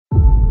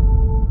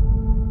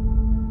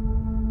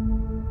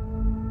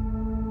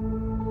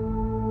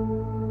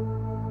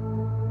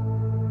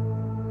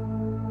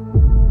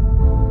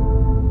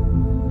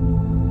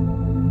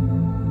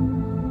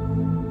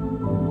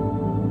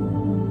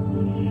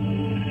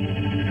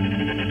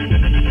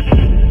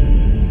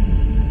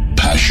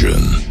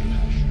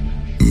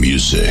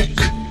music,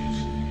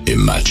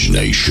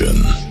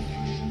 imagination.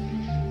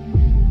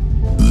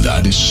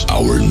 That is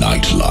our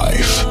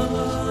nightlife.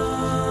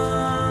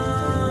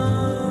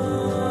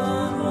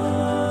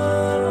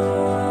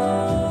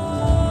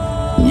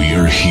 We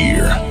are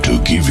here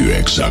to give you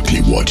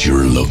exactly what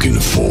you're looking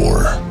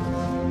for.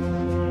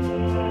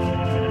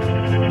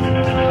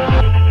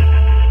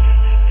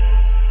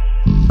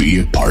 Be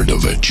a part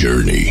of a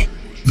journey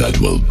that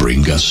will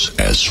bring us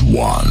as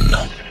one.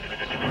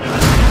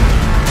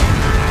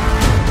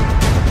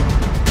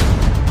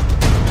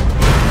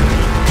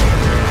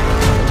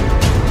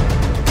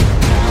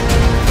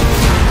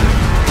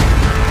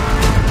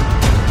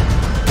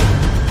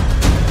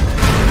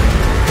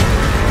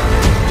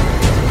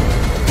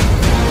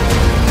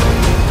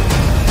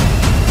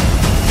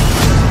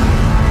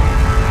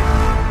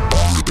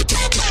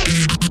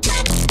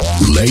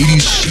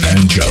 Ladies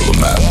and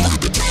gentlemen,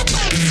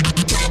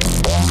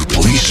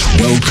 please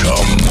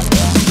welcome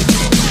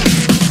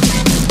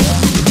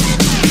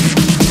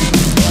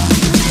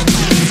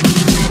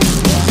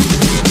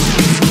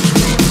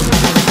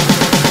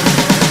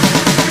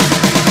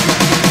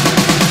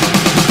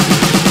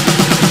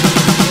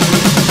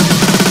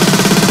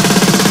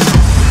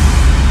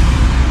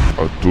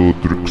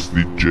Atodrix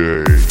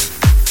DJ.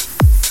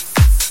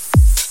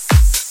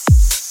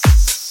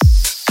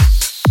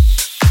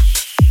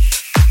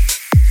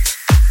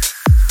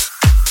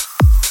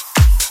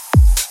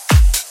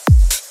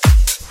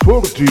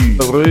 40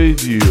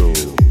 Radio.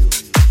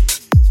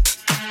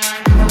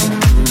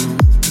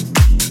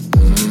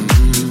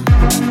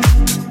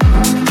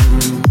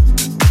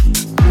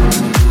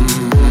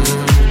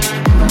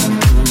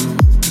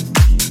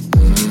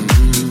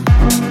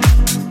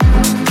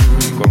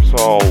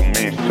 Console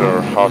Mr.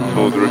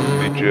 Atodrix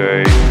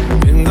DJ.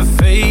 In the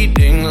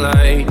fading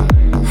light,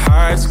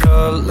 hearts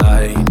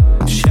collide,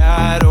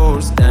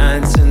 shadows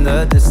dance in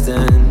the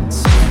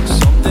distance.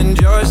 Something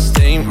just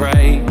ain't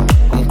right.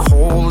 I'm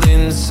cold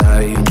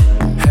inside.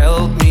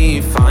 Help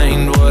me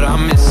find what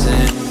I'm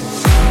missing.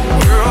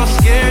 We're all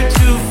scared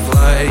to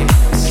fly,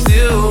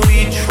 still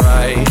we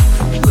try.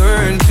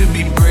 Learn to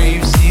be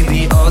brave, see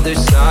the other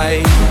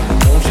side.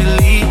 Won't you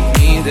lead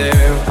me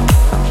there?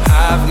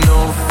 Have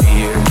no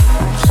fear.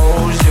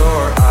 Close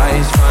your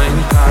eyes, find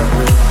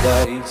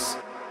paradise.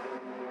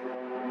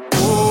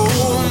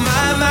 Oh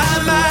my, my,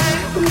 my.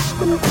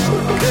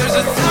 There's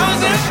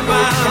 1,000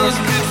 miles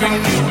between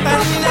you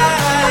and I.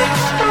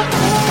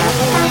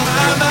 Oh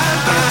my, my,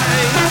 my.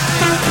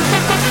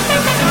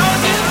 There's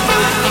 1,000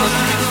 miles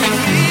between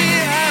me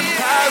and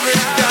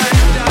paradise.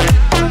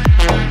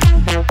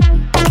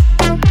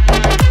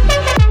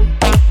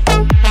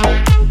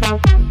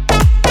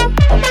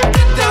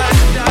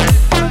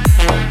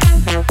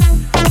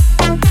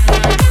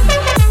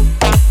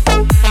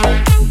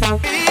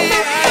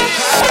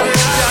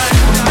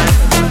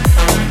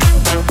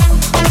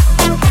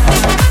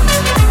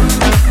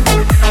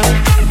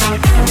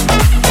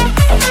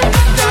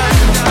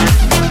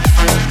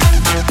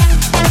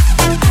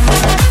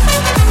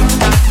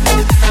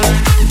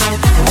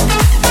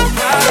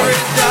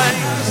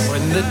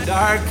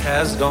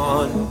 Has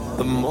gone,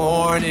 the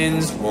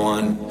morning's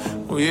won.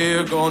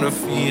 We're gonna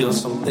feel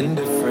something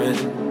different.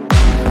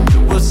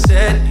 It will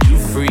set you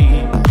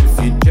free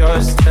if you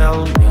just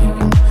tell me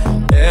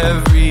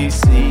every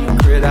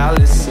secret. I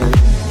listen.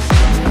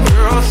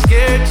 We're all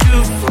scared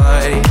to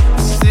fly,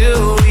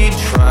 still we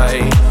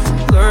try.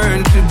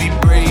 Learn to be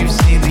brave,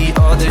 see the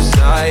other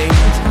side.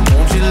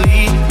 Won't you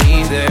lead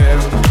me there?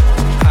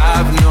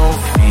 Have no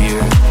fear.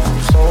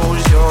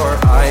 Close your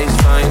eyes,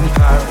 find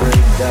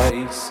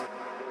paradise.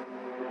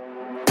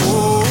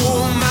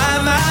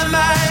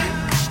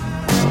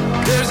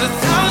 There's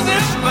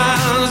 1,000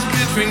 miles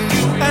between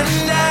you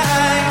and I.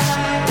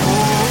 Oh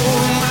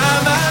my,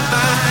 my,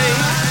 my.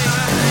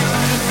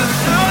 Just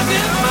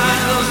 1,000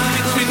 miles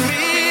between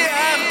me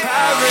and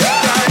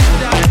paradise.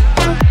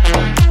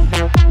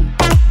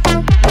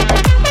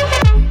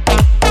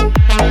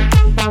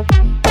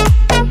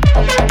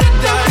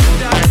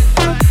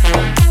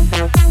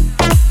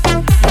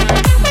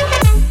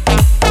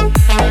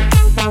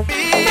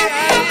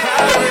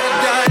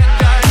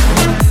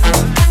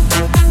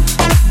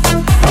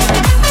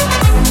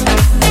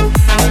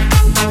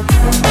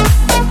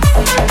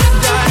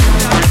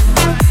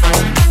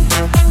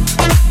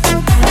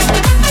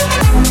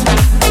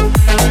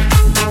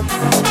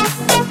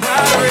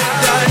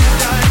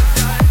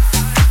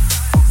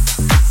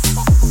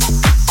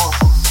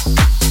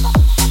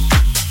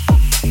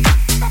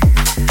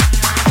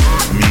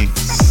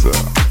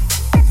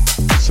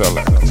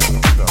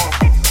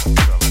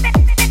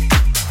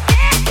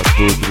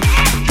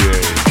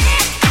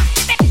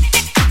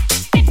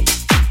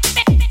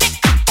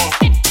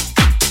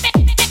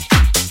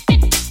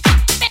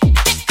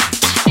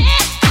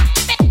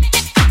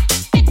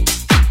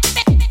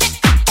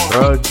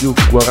 Radio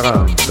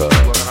 40.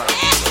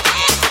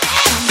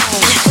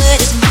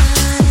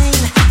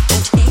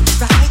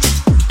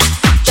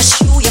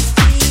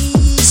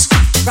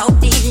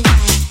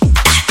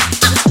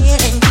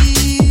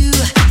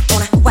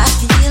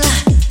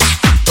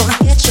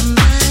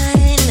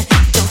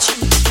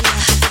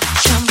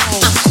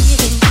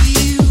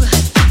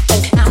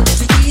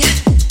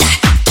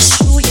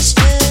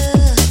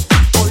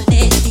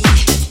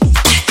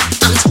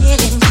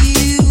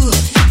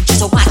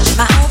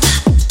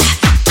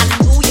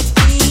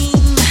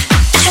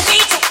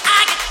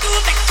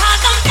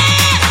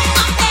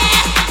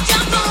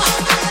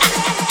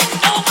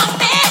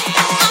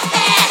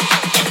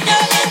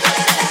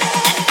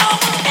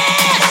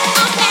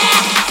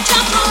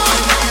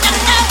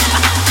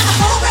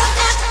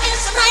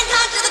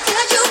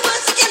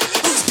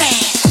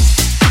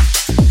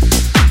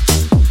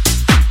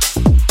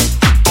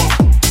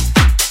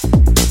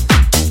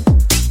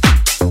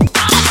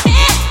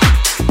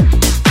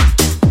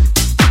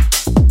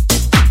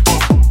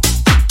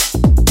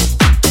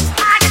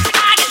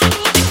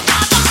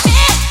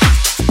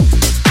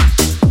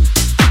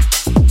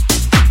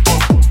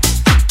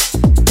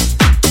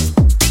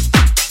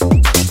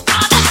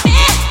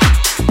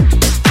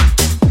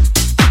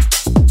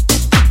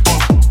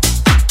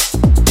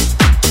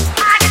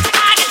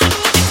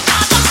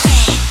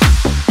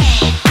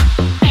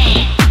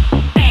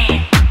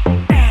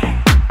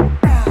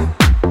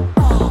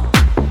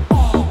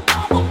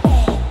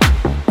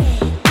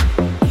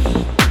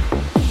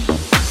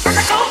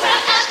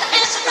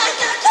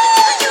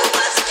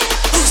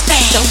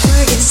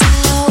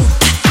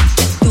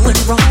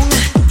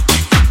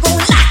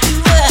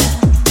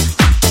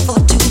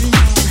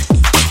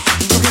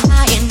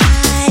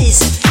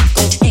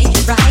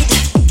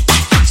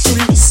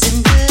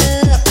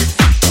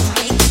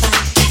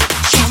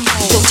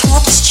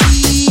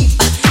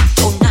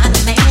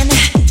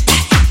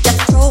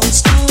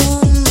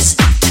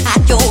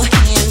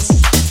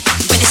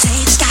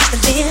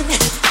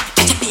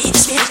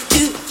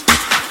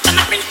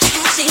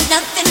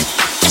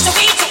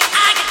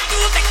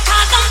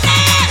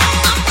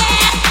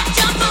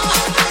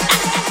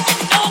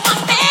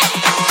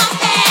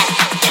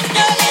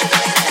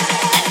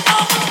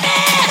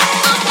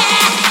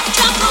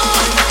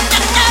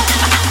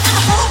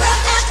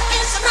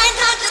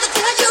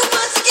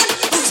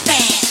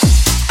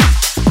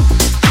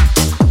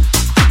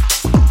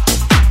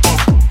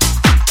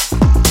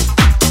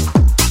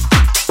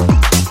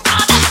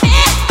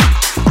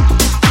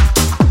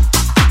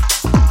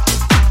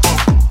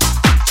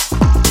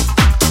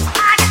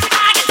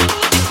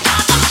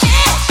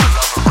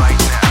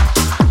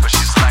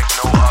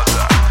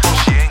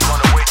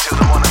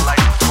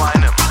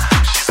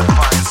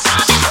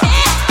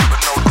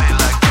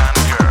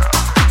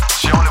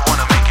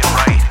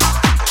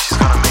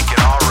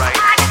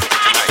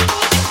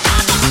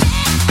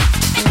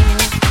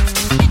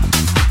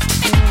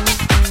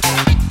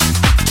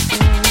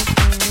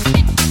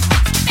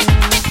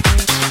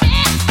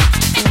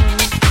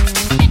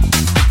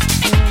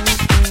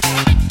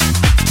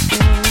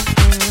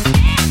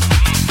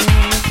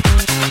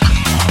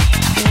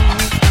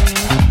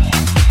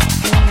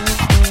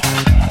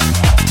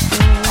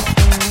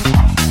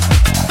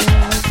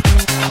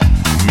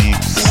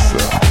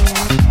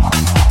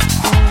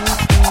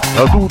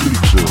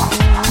 Adudrix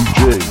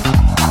DJ.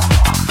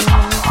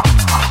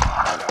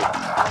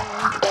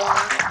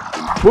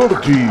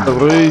 Forti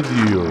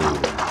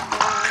Radio.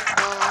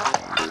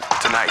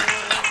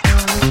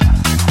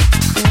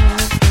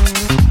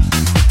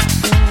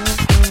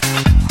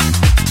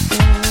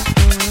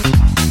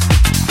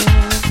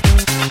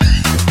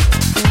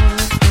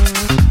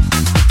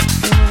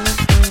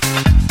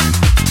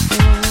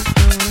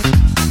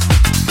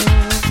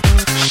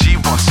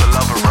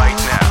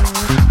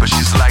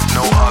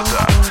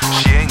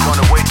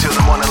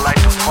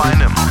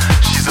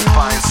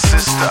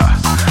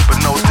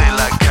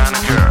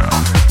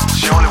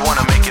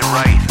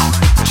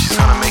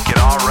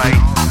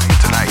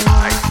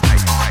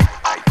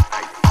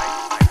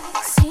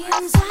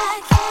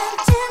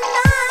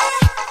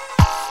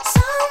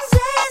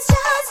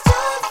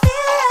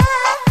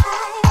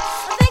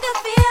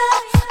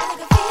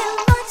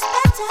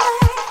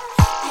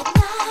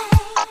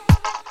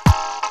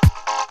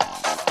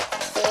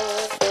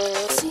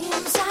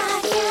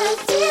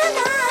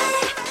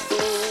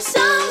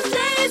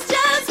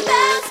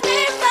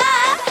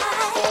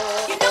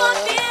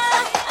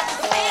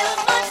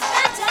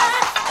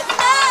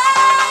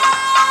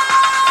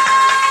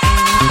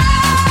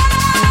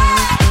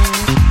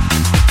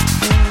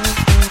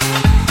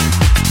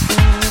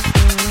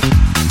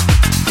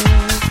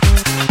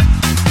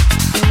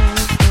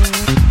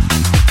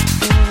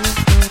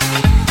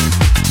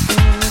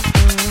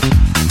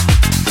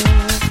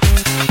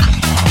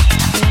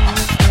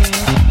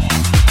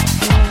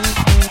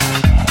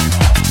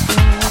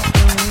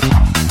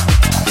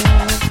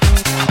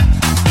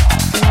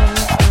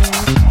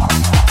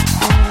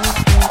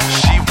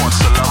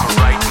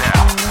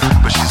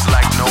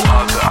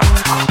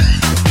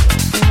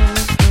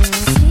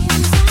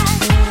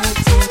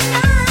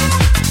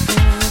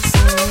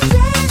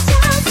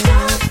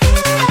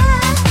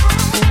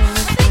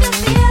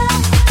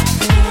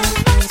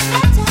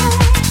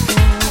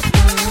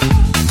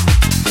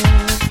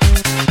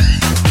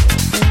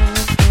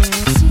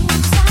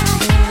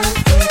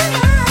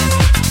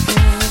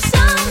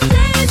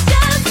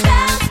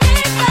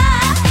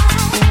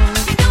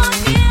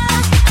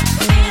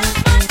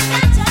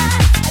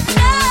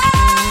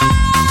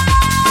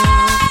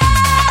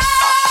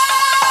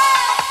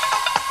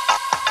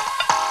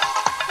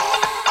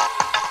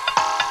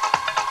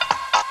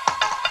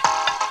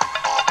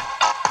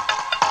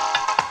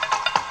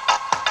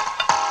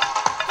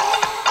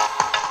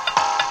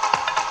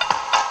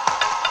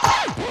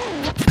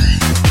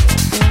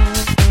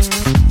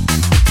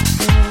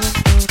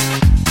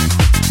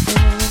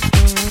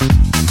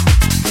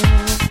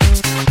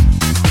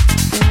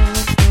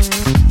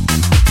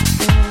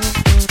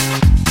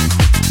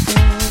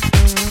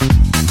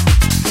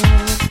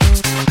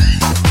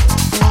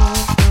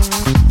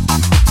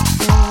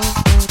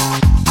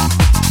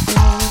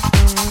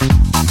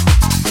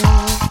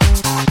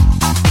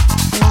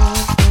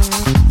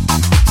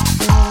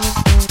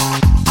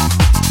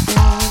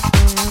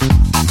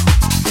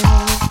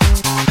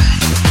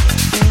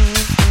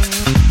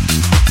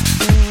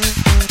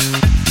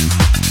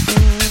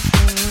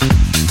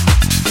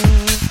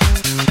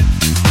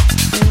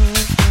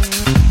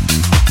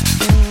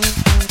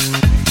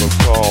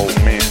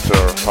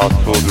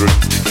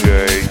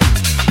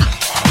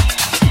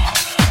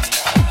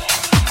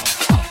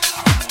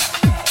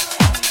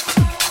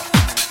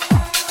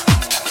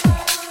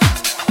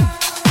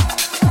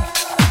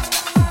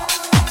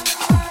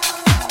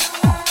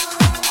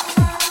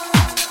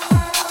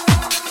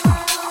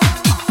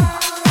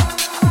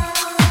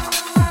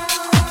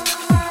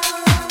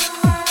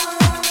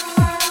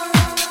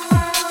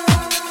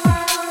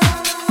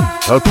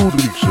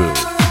 Adudrix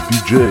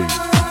DJ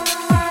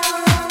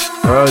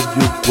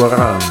Radio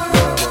 40.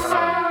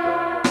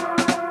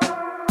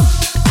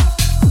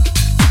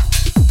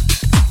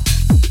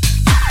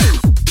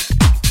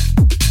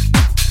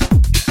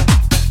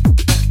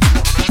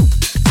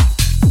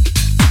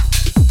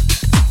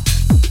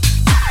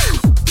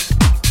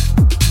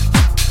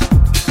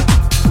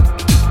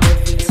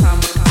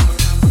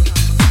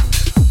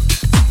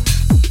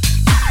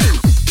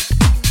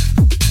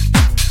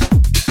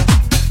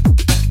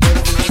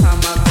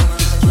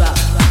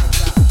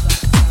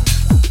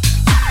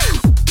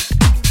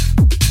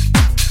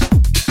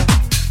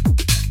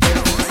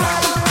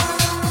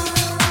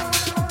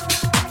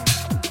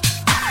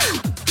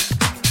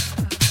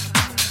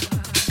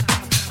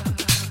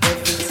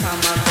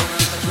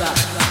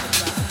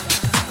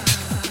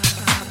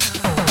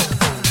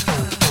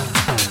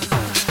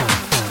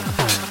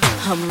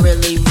 I'm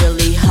really,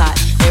 really hot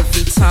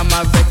every time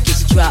my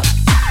records drop.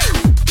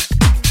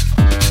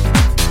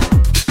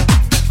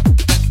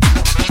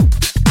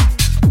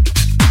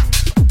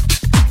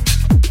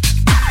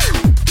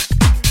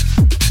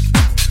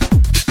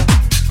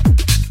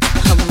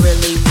 I'm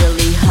really,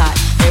 really hot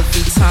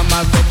every time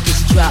my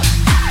records drop.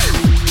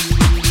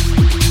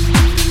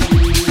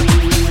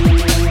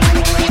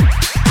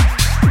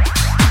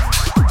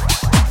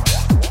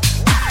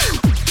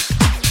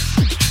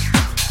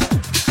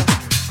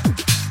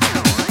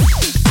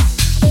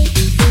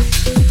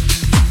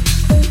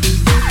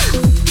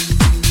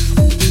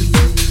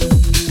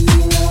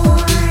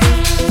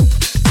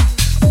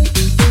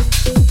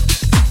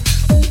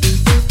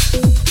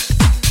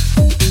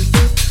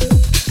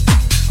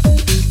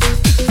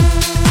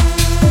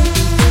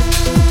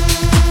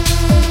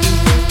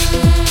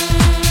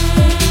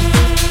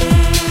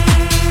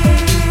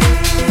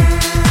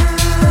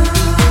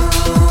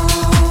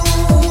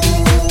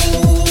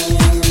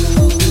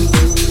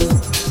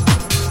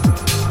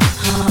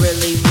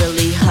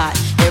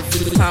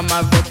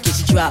 time my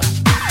records drop.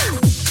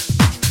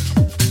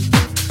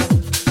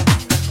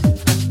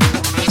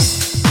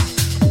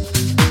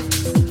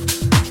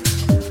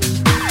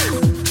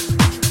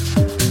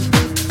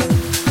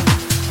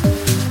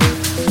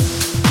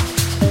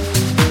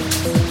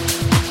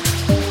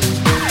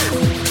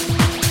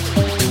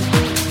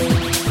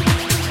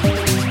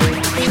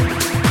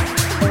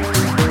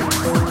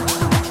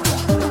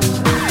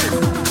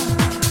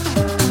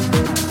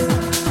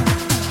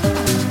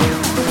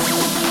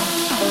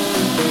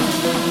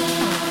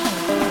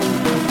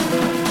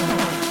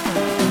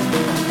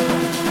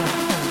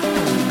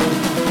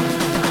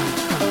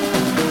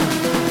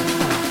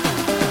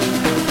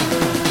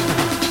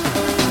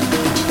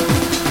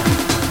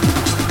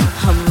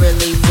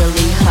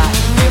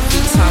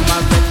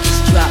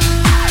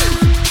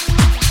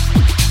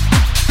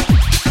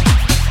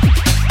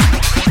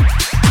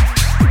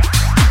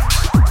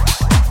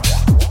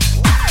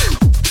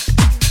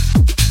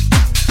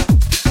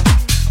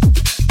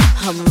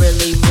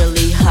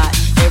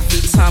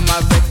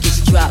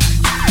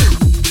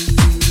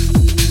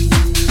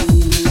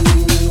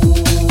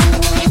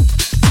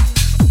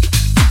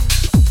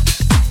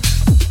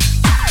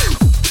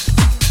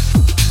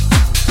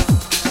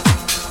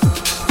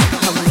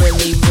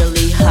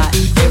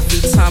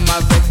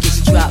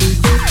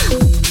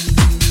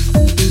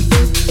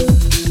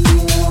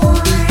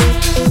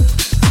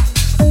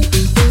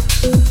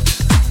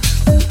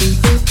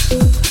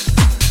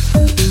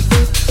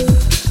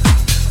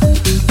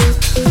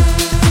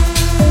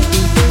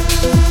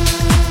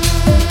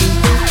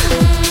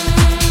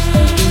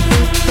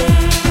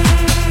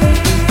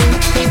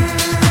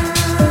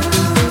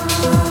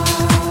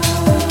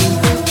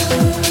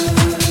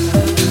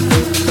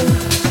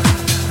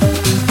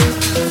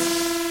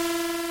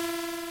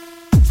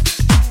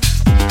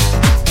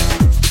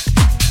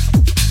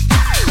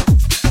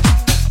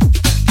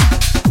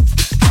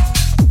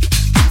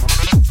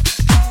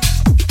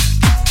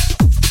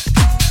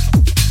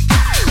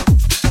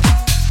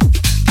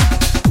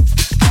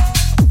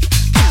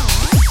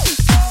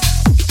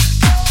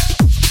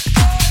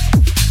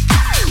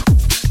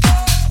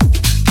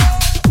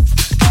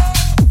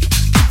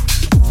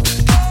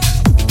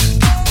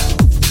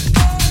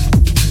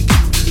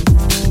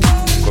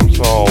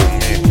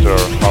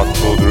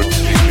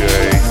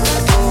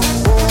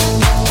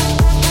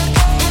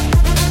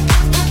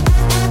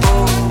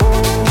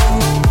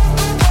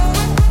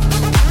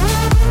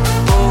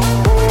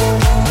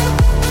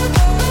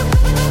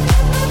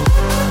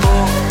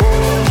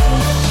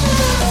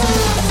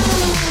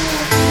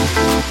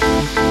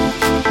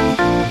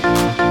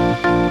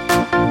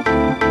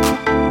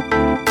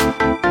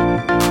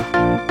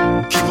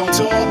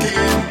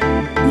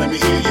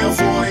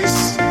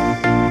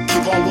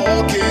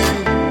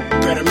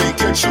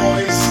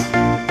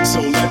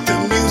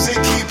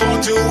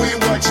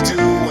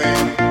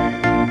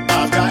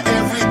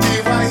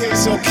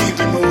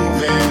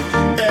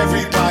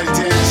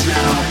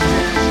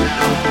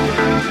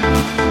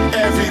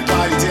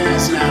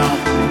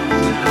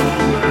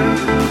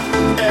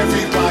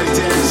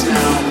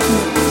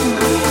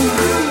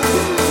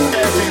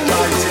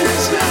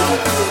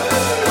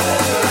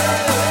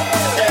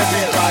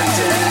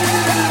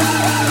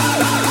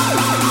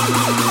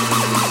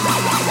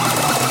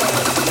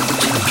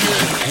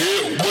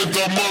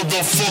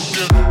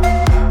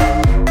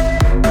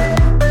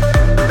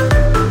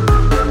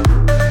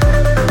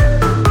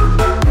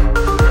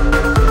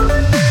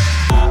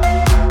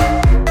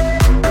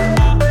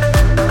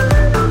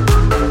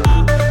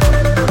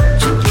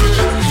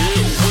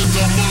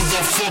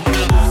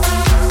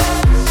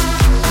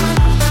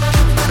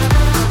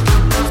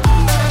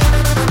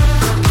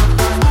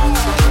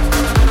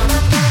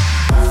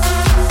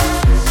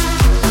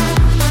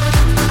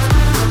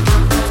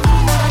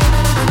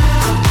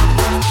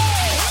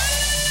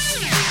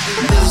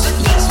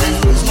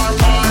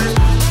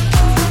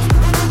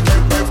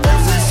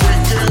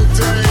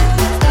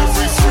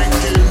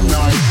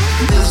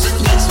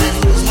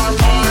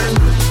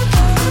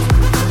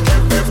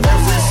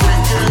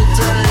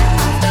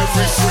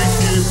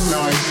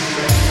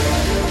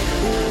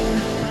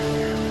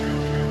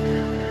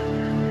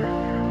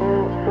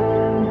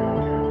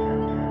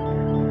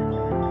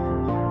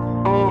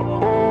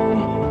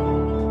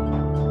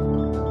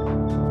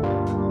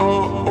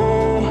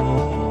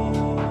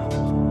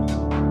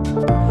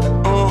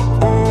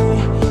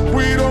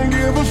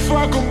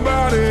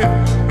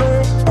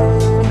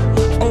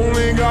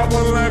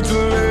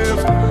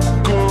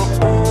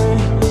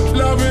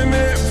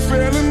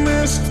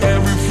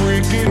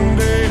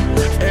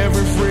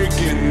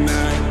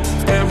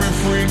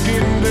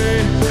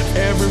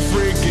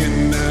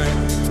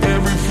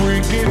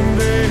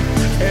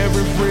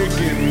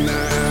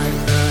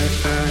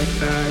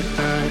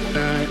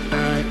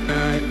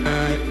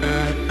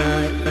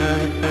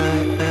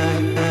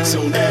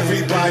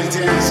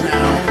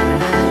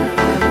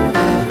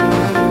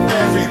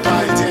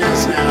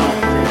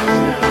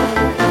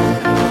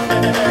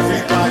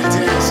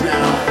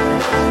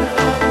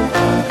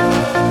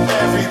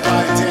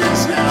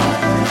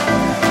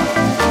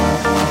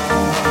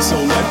 So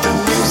let the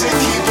music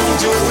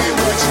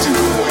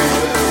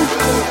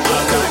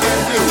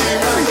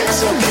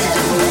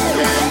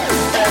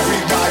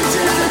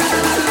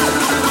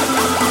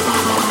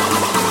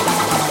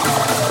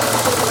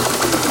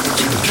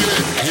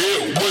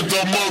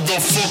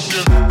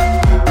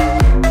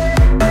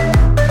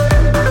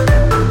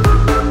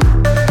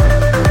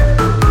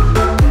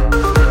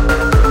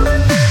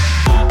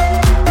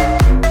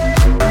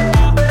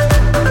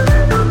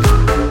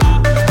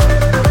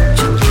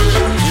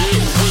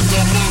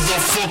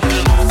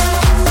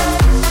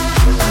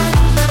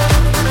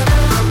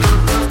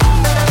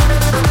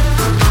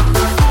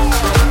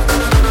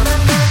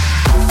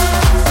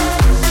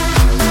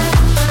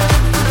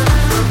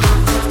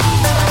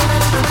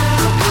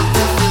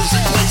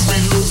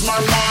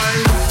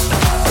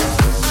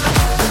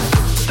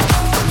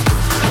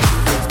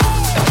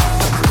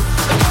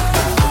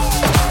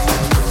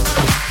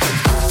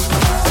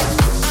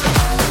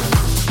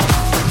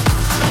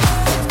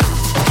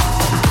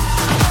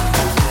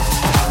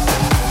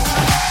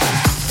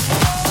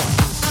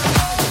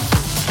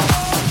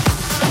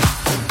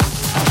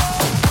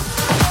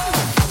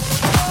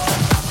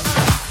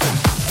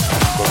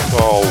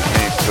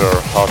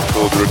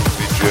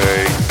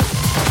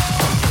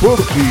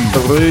Forti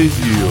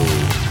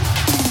Radio.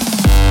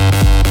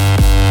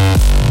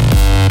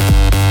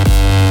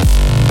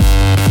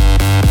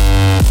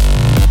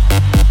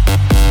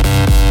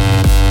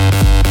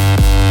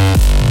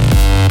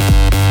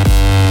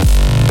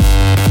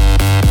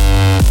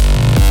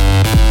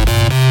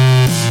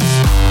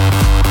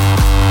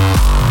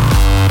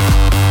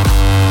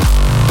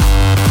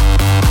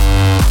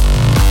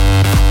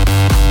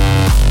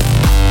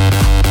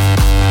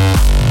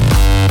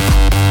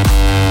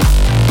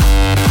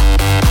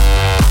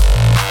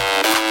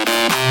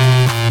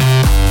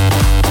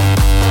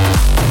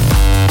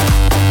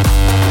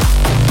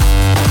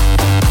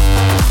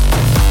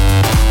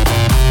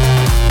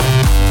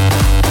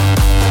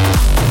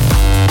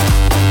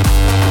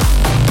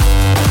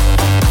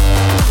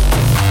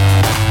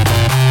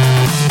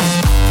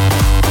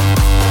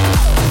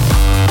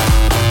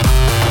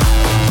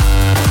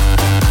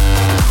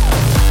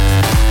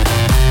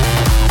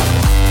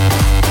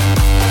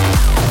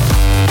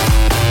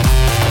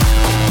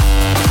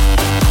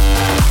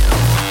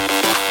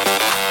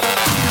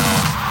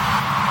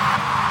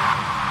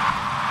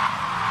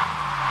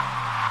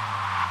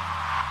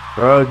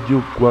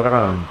 Radio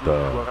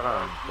 40.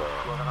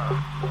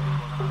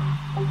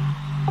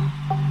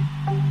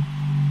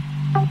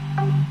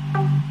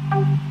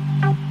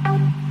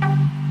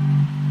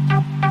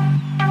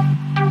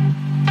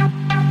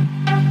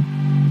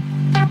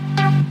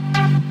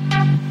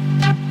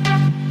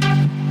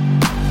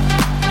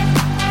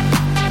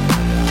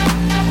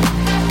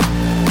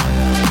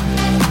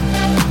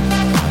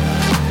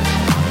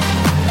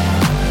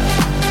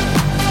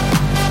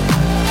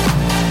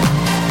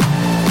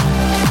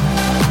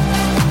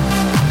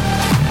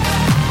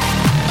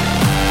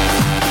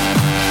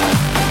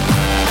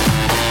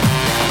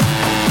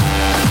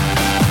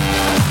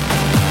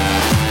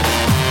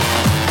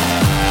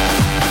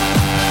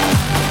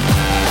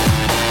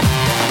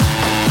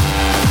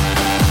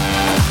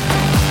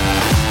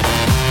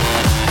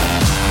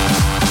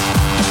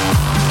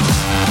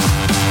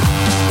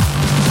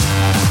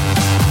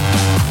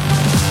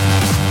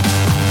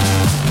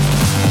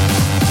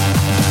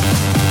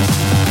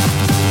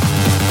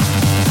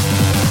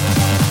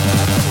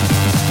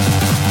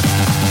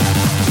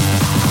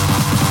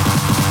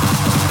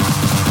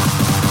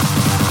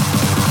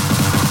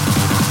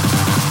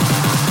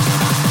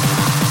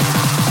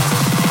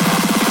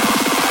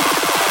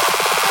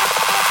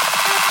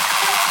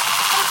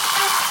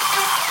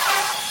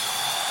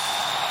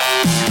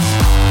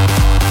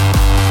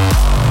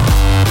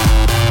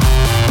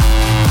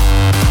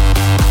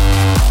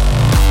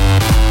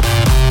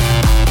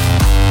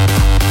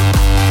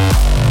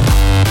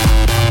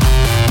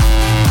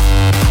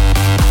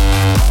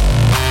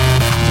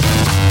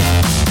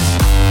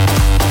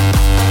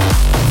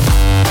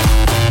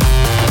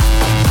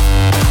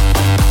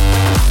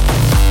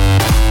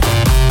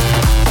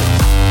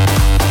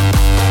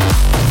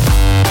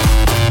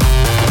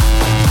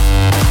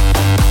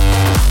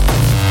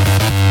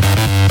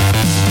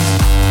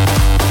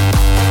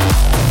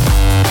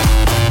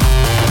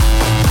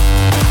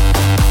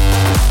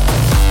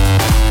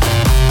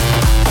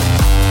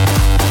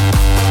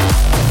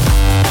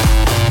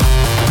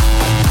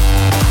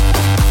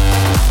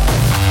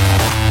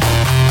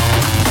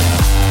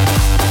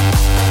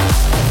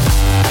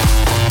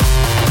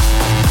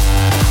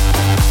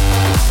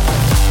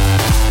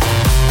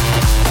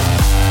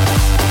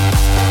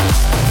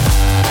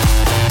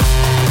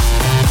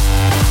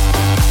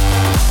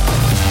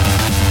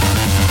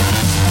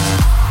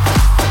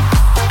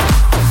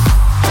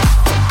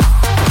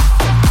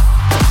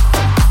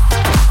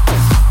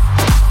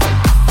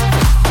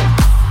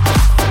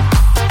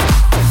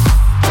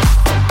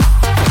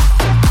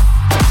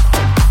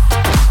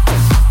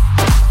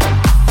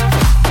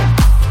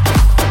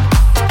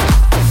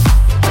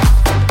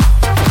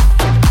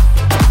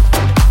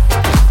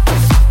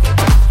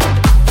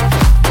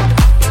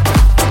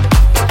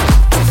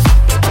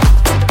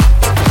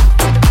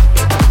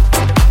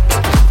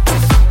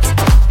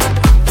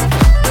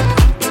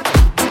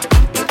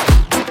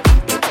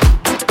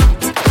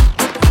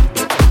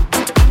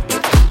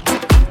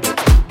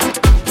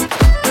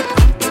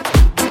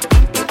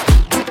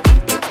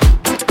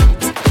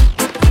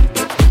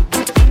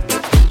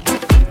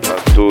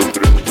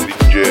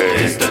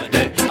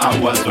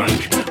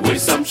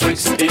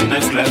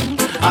 club.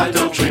 I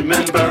don't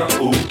remember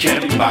who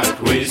came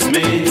back with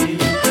me.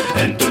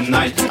 And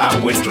tonight I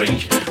will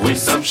drink with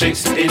some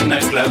chicks in a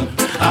club.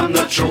 I'm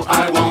not sure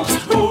I want.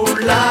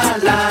 Ooh la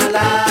la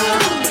la.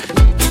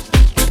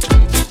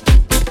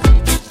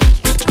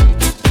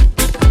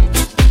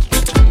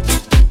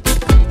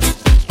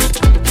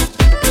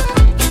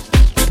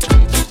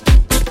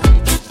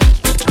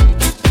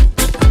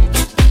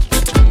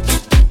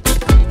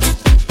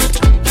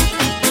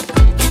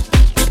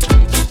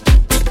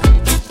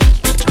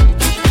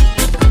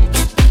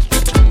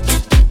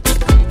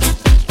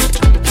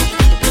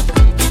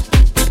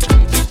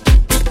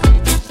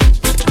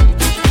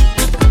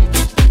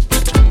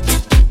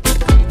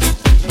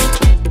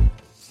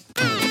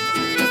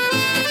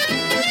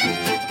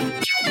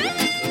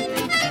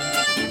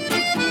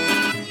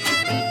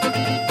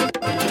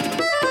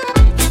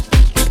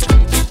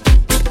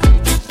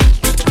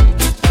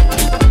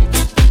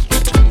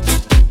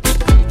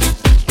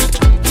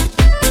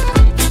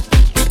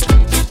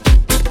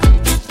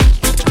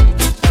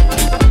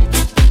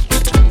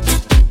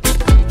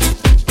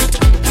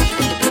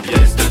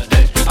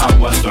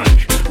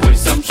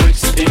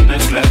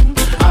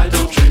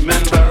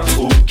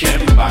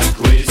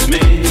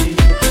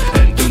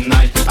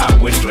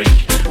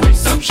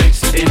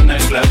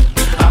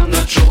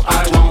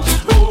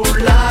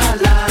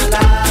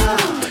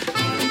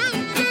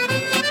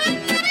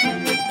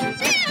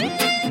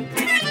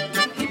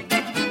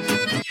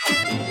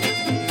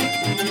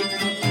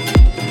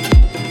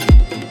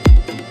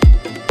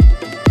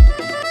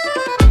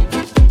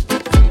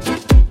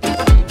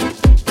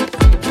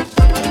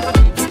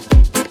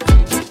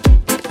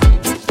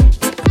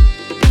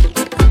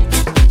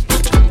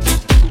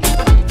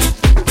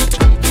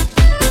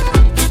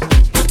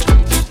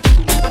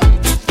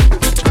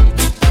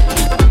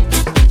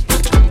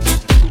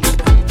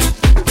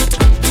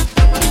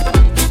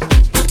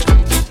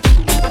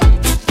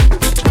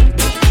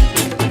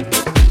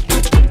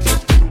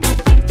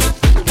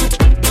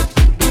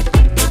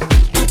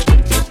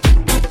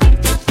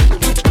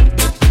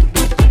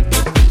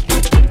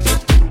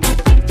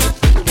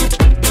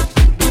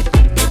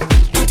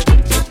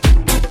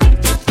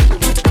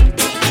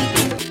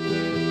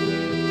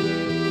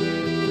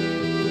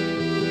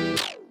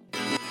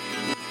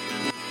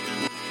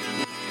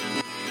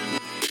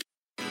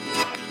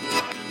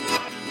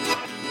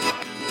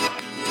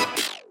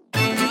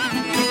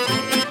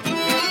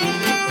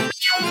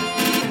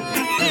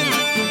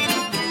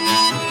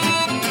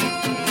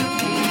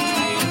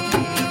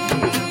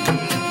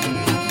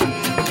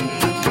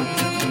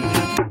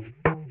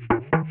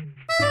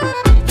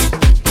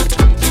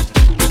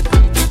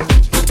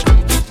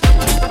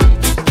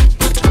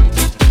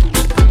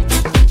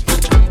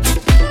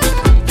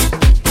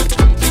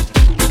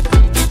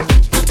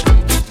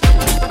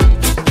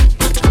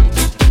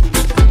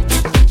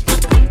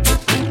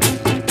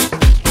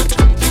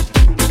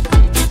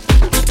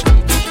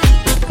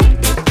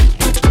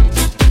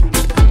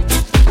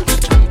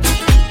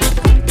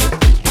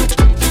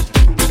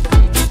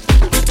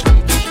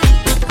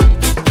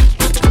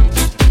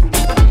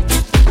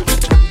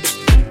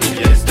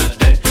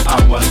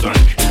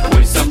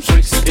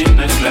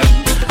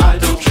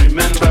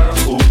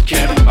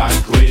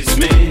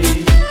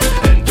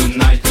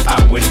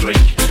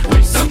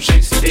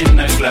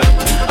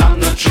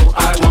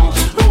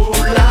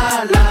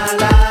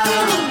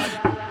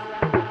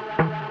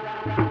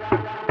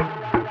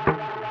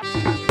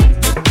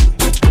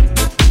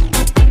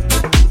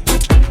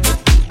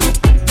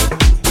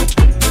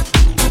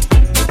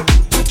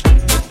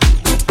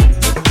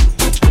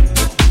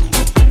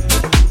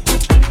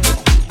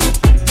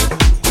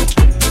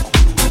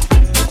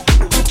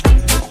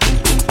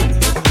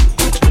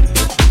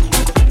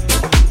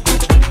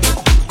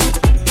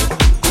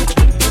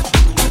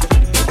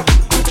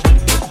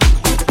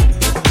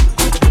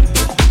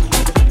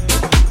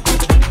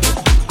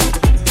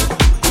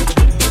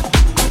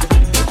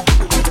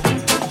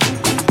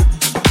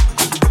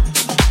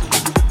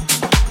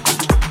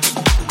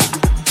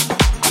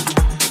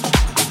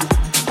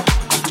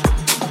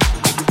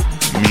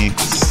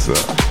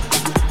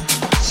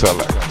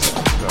 Select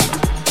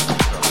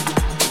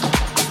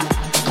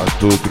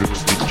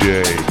Atodrix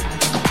DJ.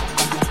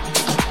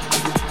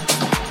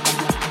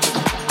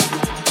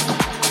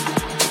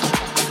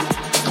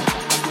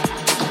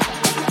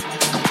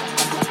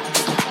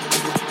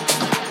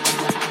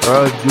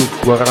 Radio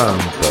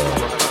 40.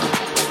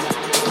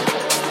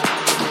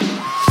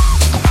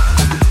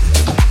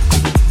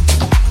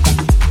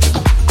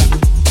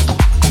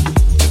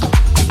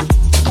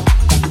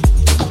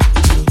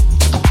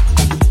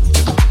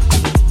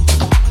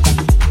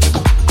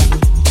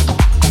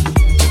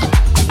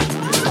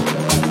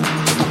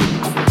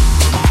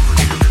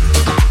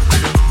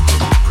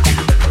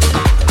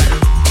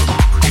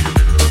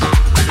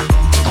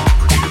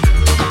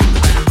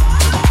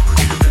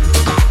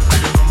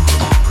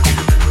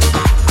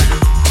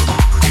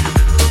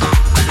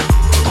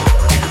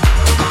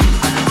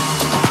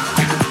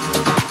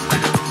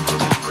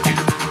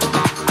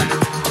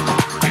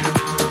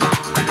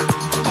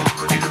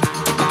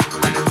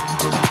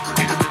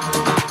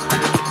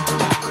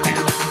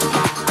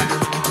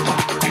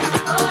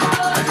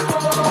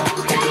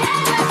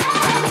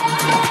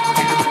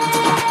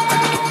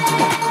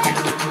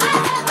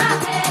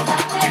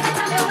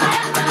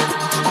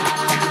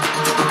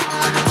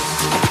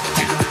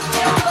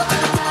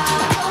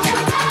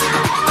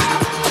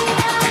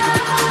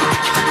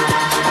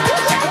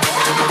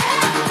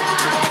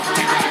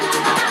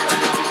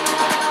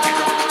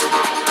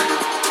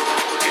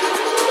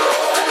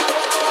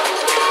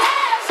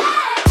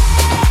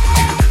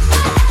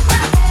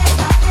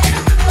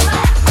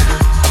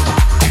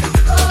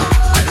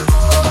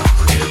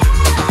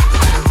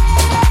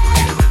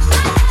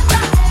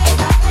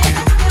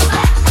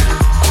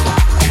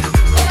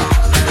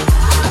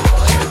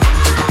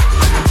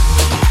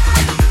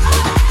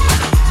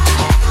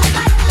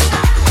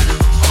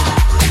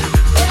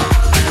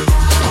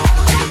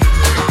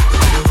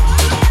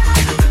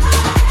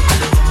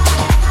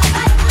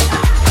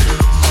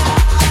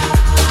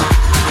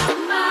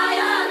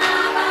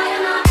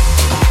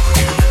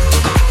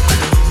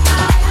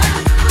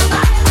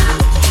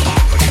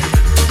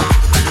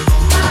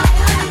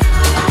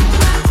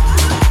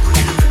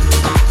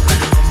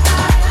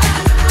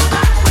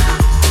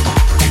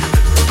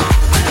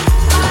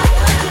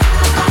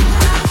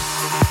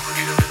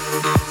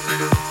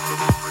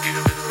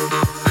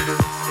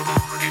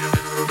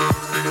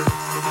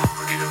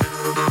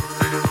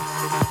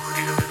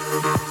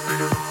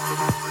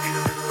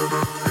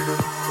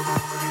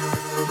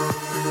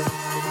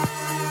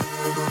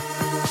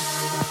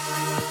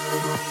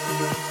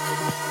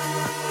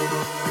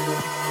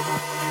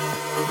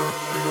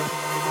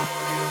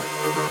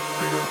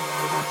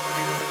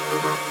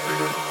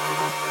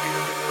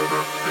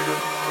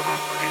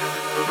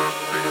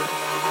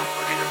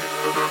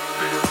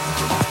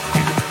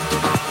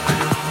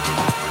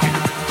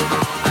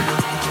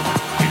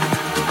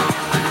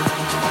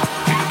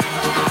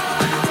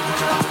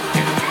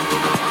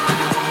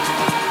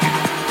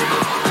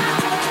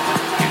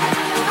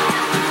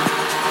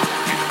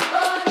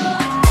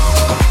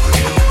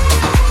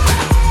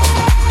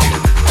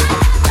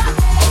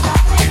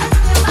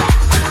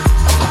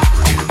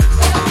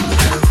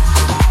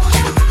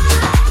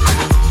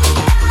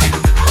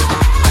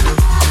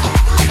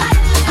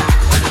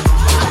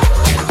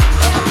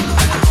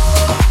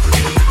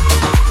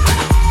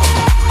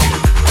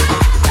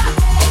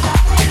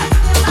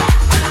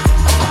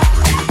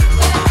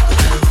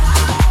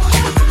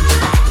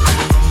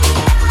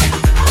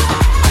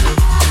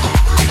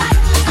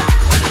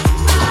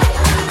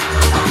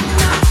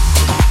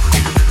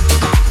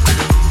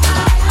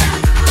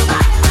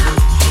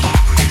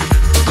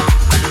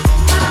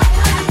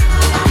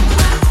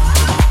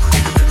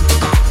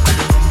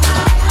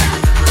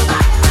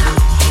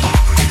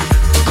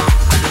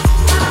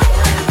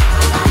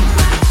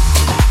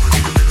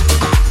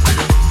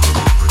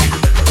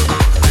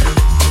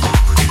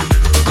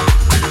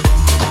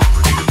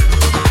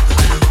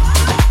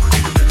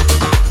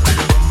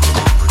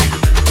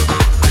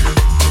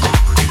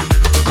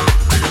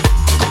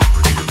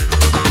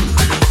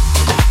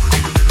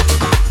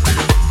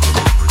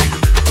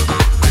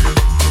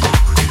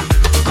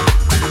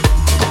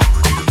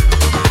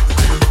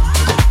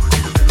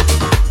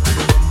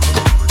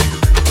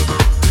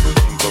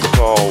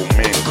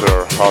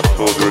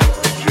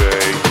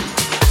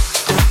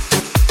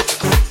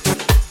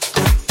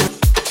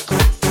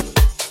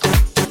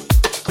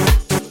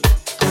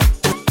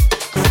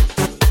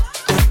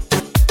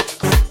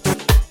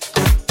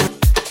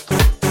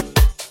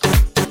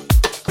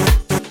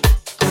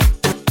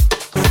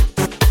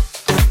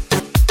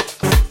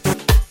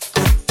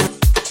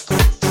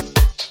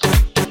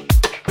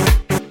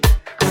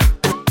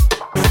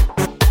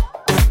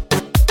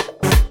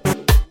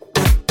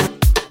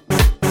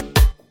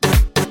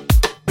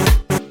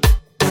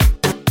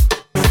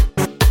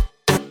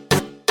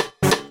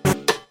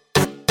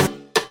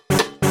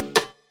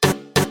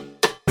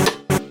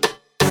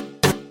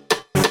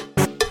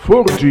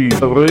 Forti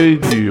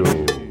Radio.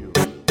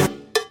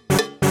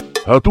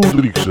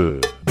 Hatudrix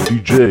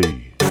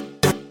DJ.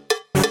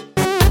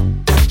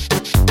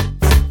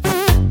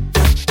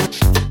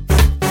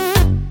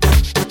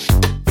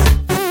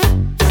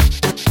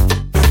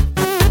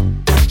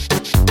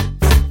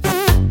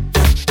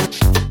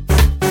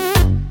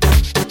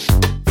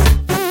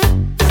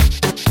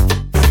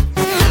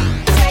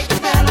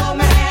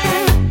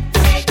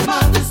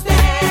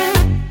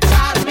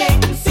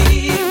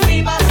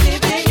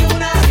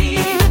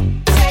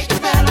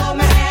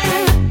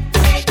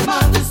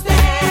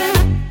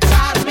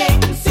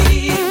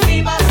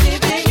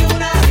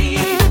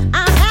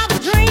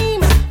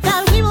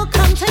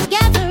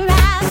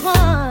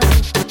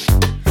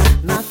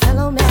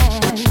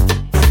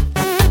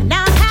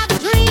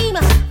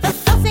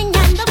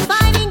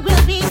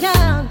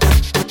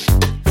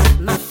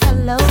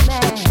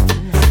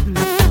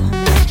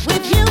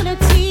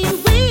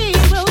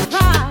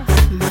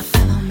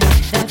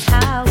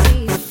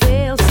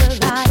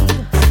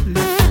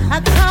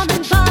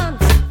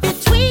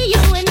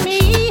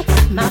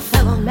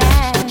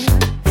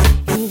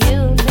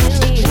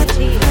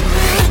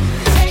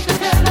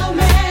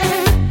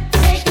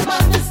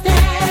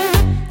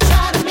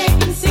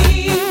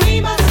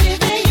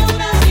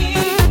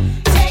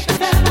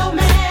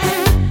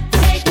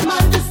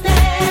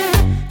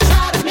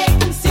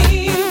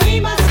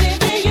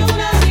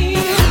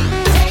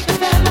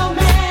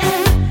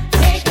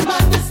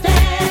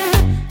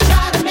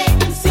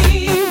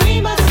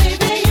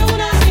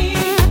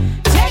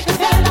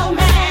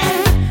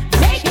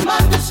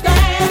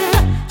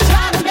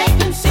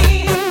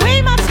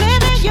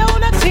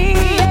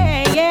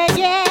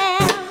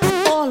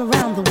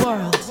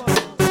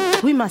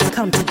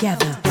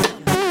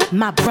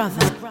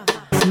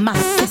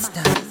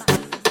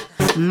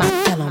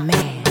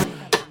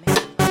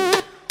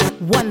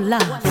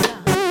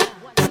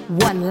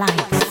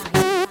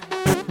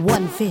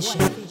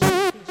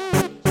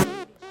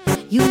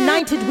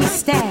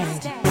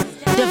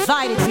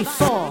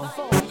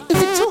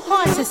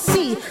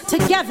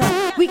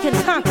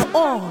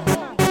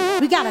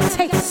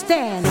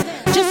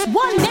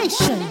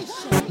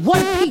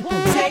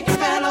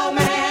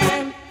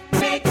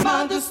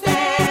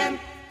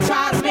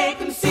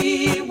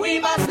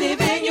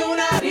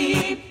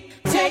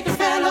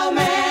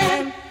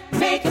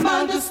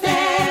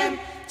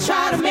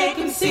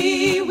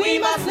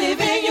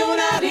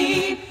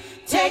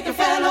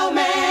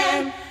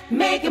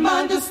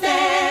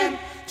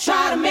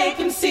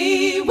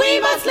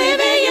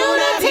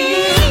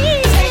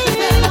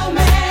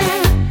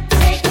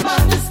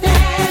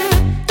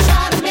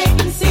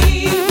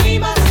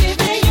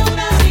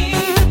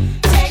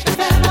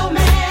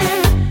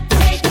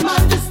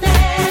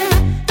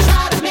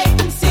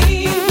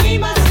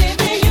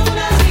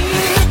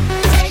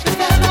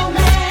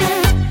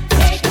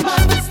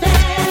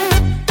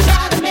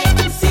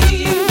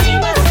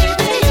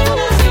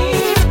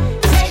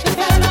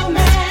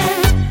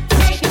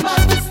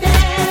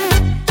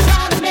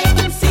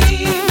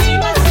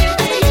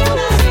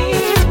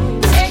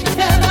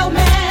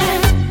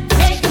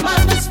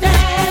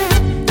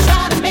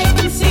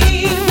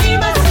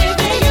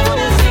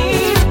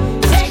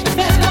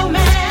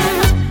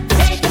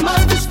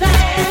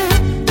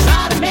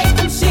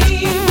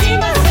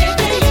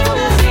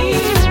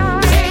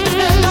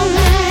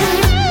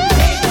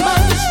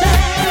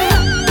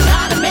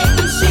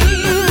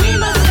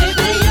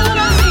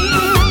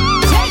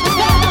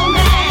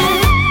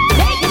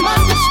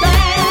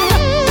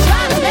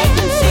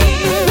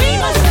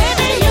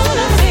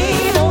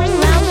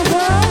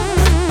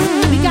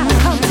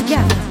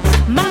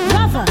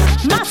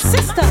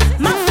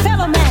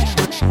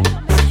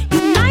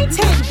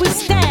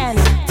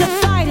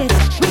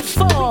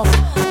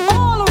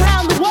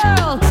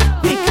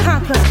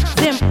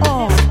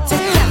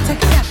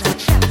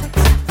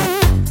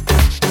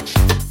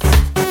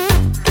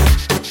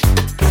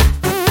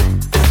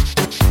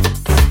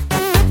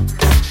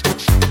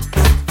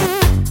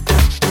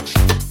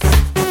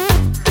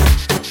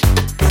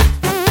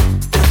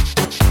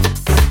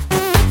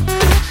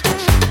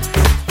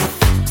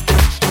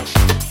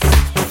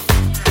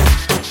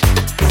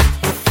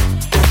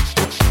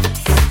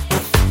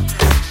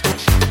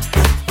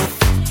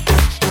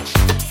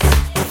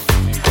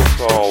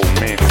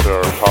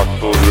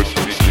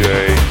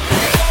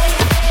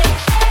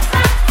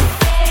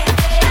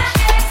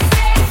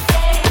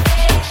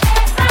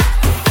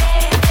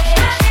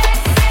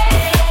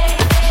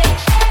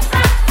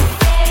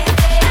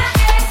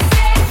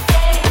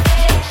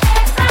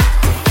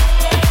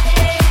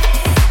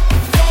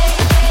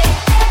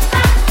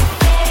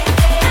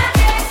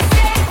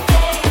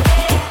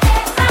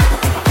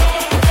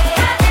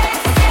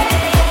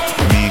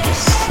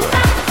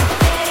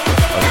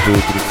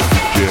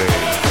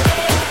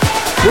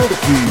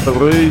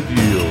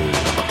 Radio.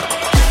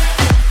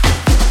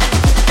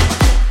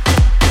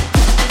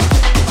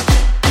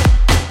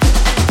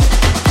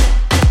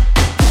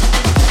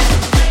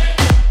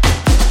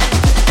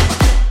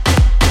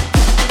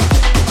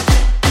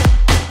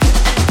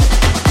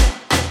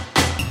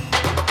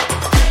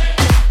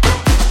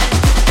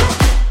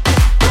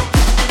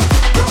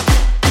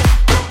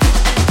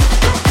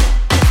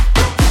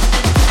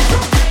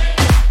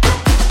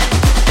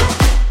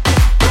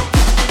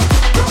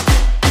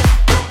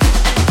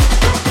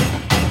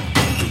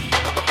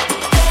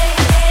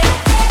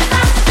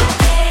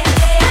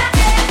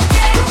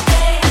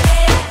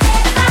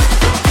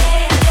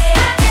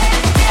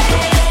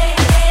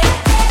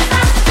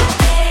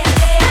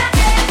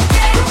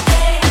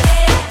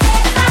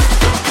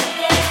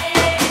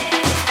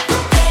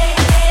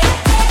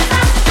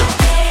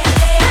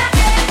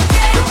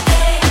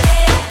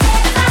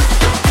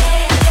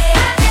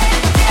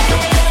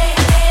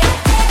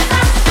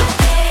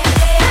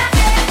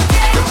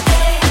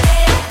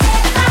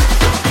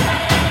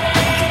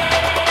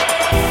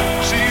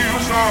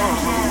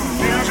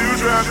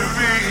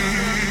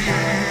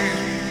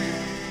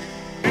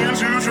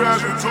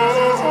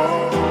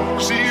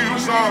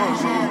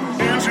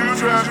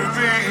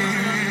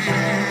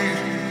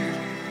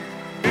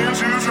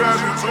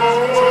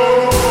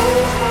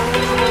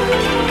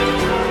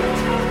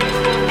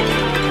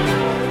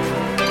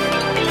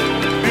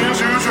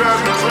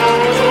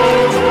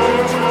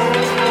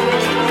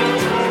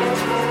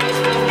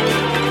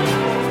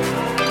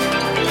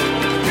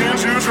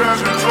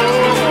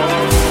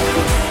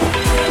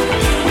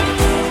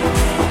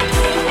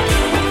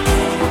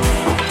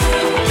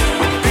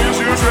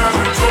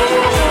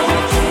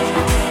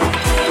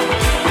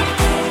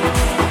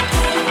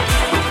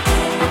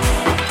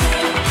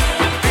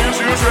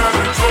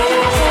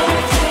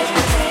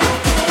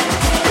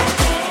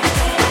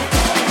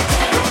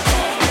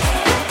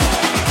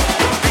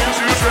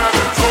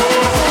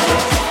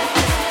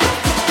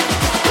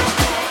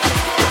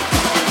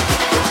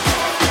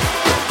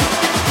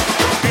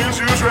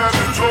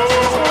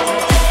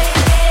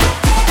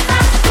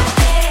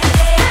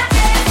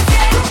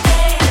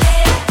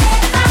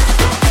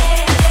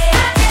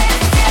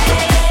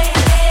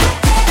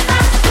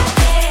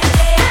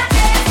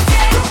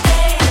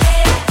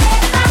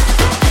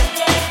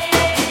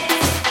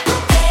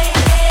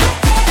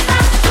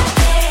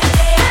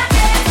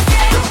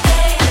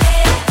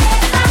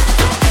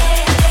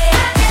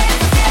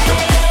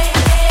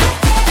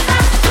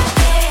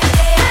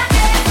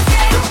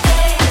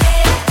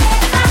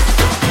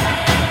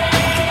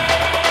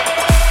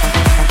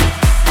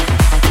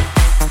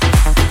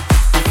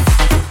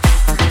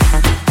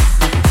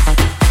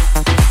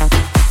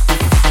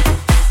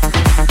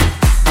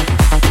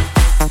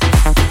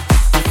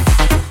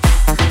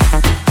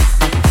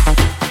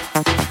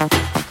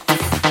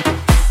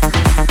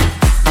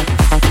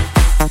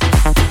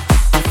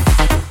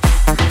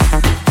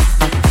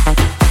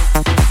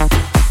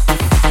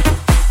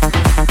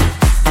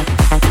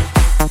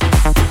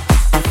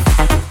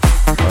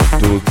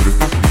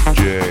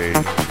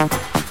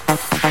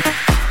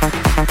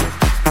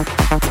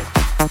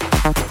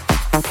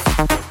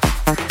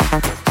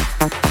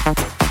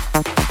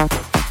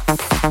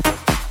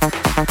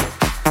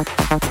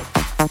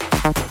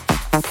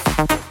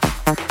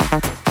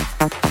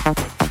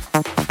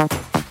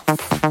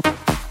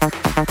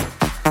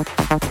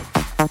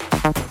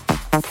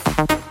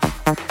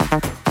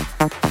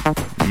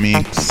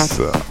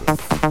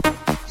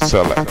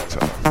 Selecta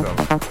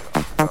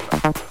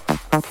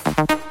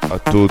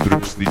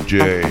Atodrux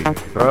DJ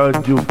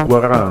Radio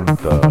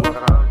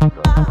 40.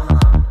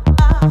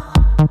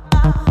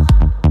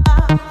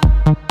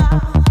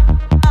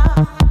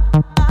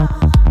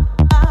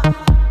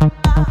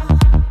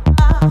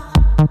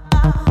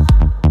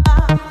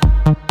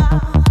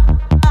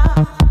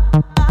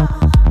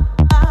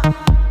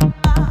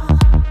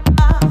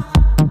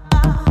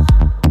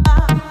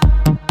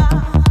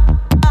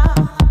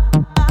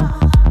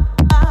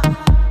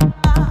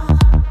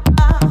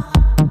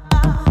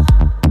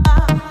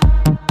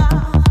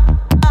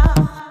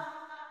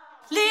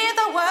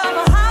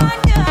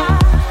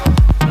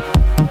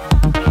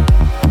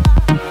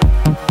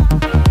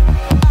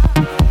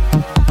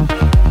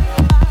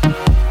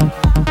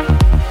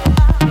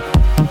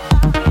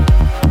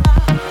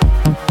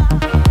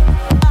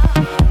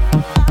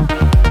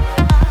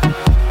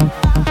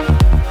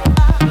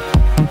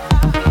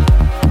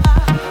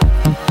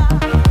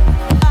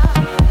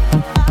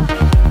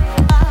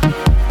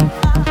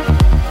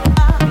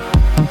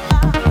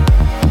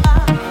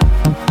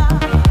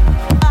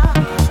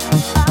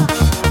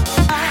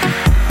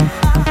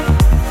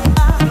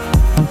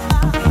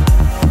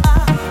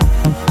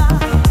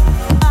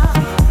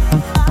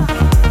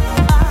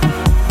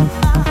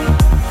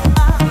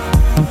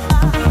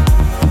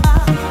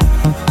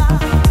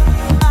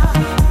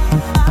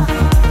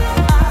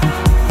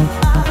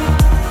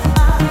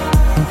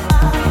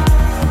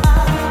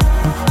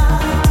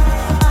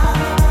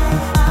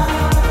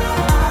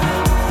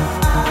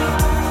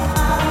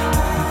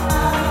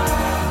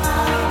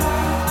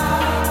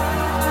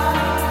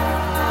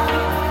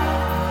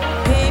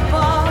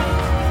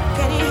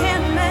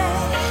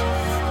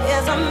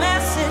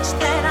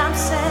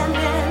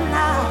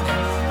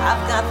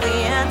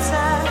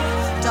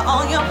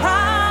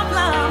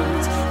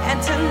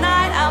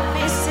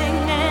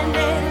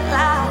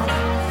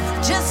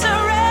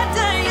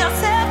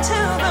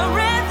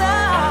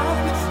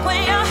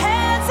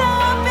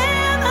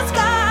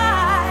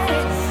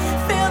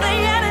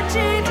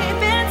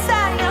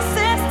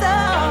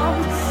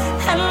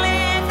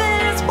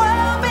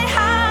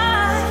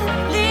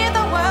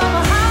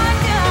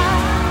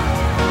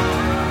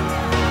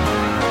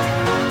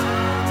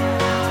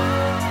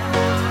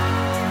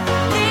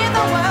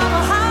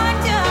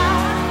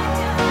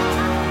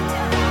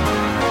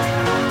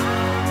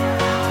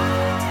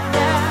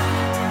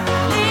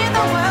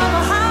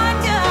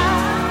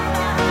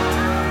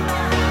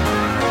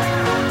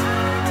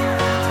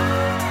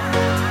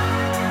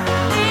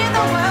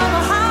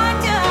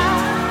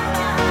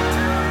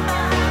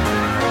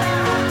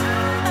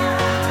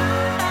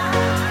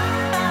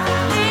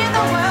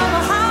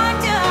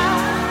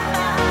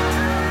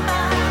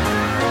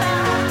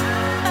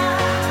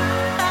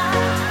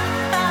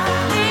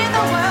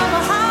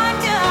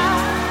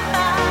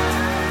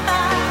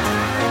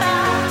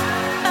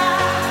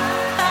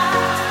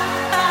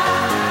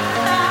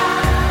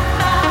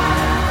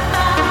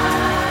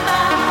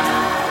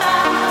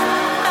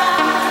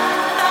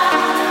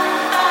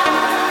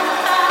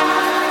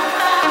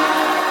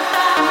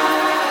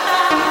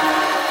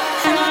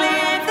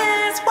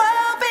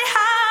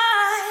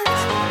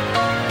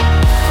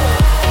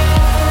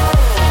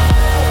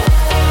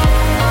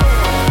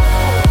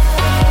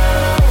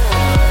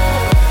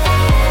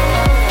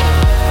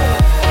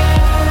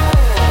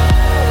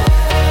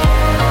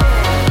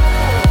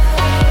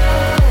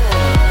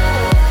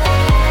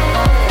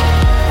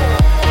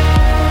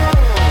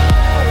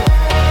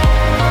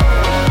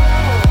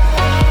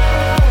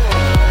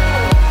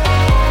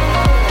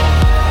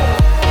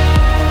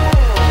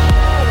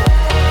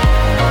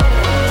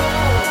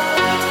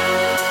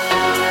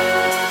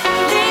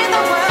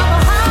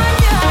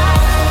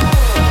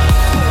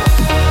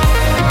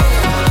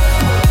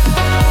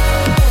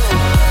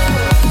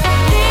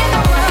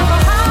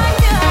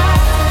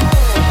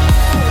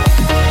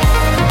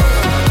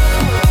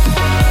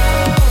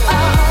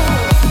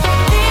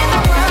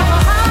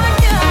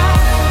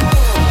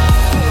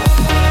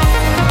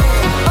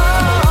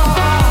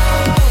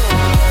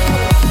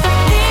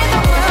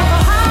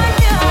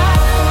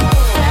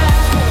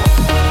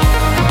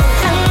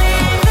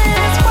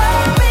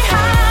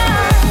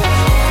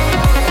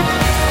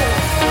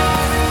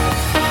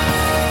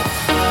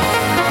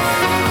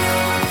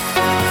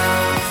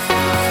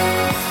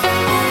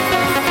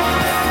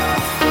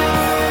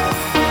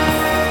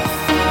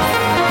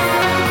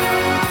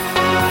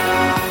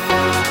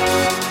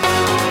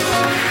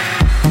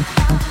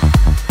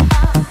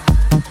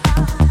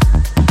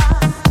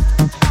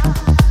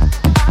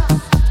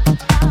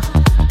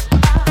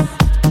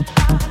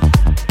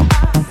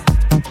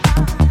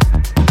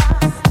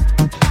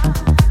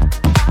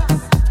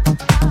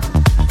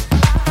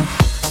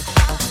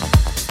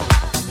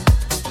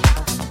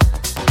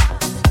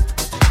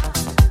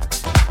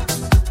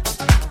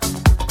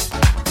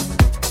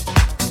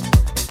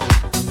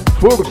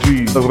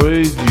 4G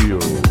Radio.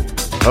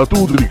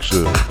 Atudrix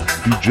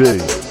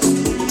DJ.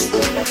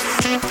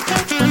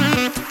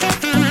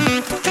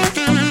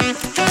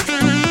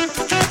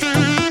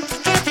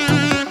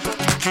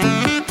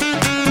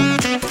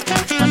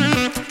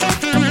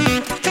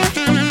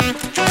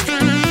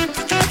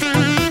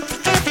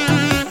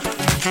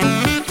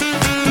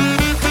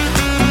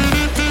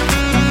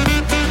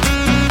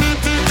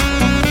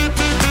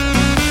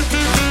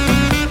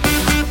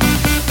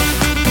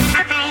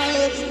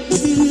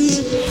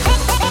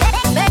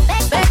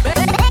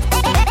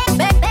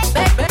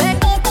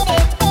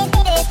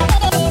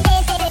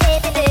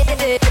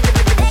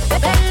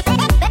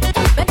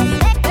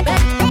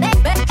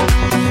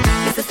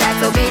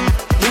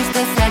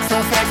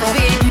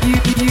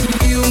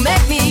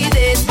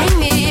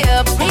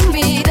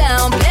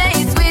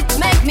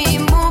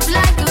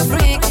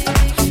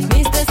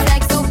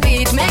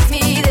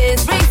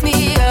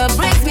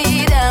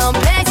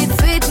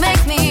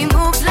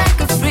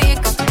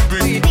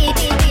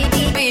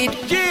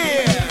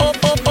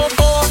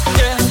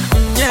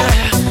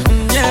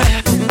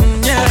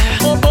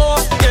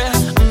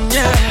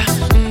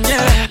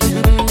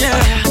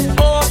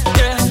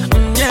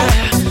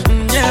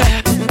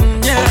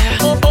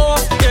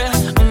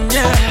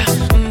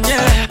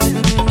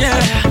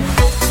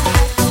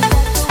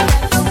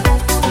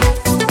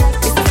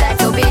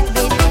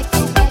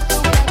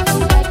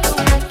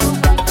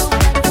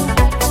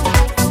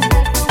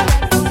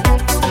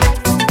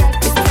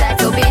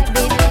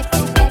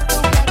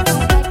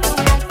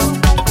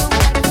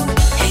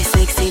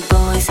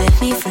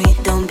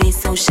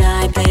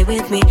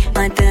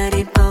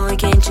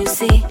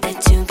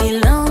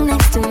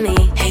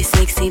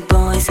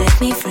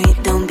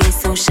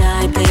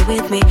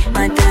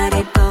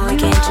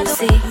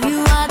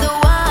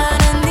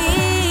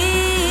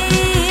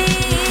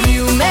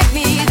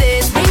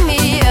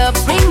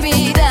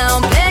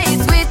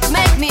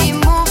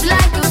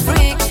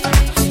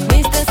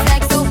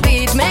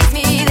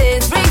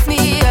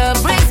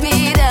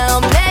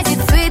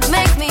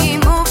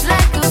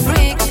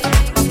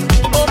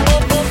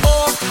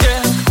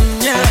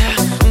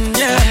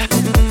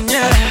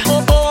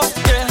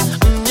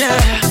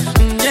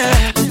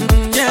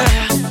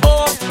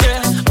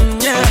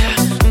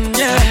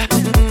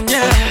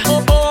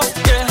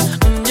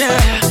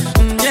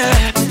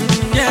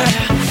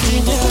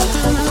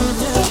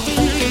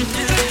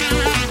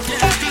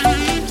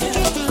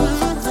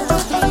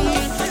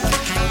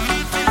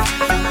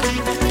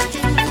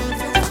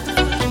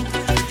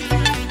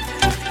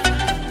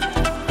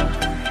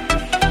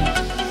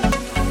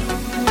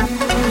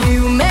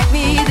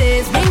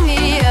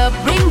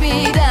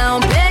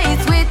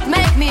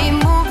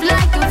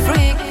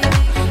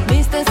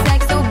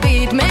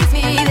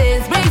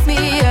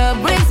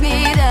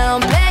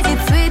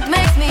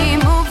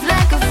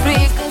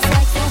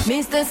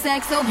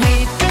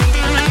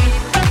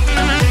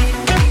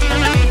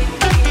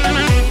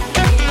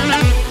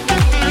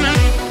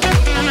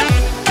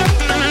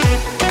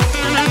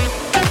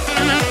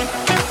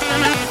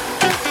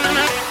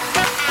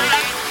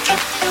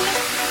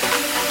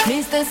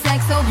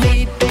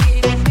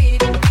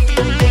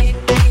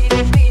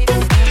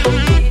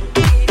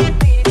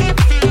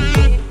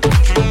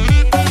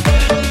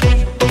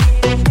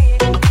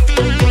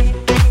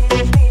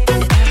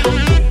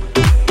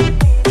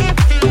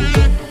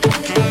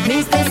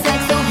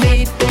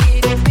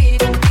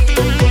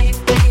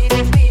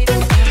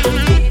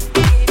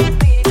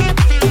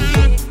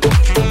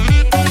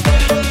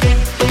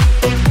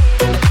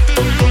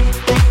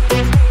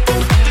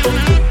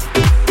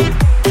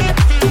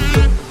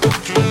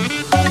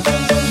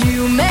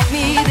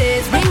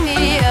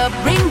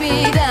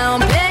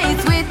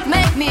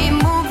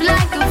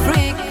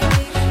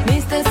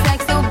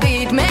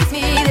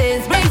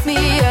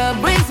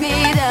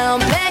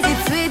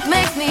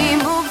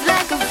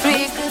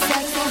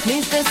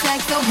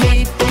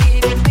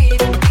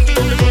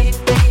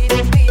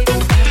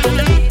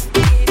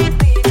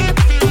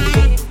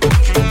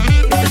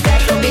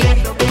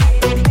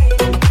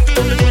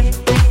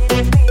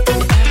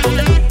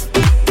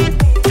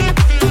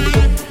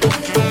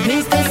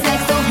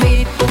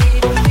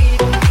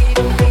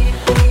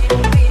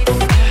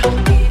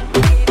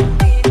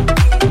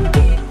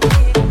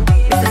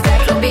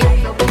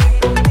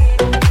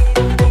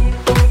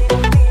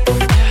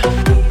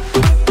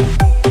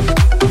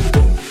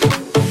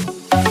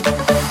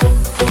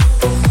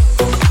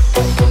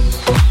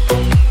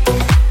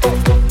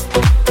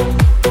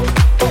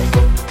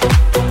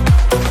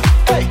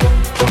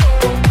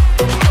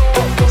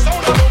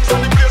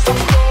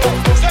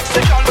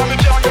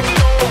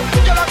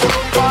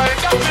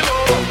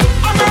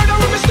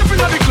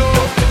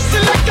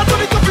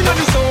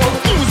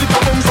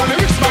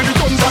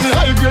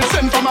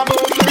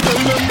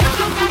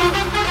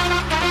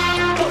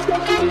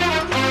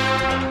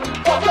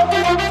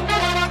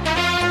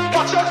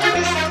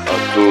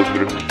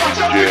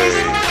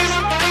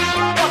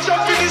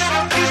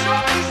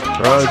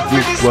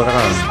 Radio 40.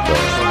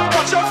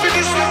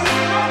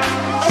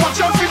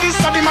 Watch out for this,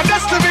 I be my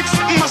destiny mix.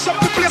 Mash up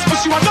the place,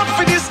 she want up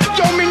for this.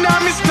 Yo, me nah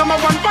miss number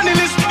one funny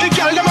list. The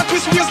girl them a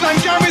twist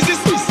waistline can't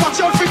resist. Watch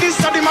out for this,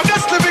 I my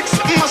best lyrics.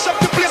 Mash up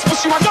the place, but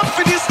she want up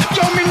for this.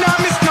 Yo, me nah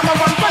miss number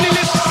one funny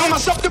list.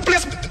 Mash up the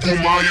place. Oh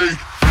my yeah.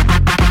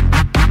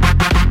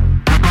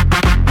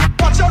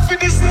 Watch out for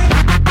this.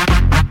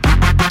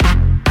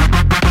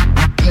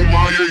 Oh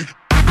my yeah.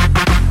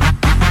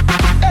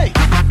 Hey,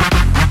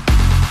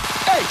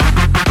 hey,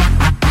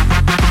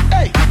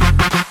 hey.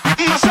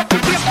 Mash up the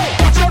place.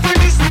 Watch out for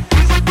this.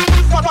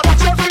 Watch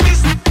out for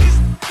this.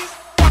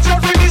 Watch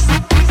out for this.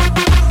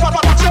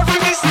 Watch out for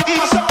this.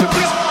 Mash up the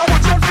place.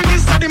 Watch out for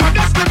this. I my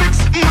best lyrics.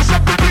 Mash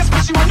up the place,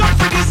 but she want up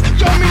for this.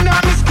 Yo, me nah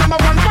miss number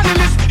one funny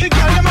list. The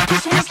girl them a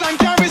twist waistline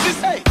can't resist.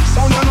 Hey,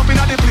 sound turn up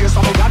inna the place,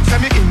 so me God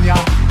send me in ya.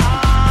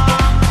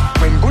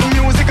 When good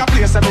music a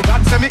play, say me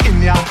God send me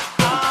in ya.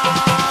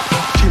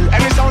 Kill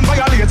any sound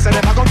violate, say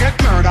them a go get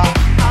murder.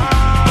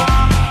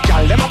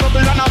 Girl them a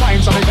bubble and a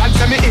wine, so me God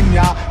send me in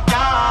ya.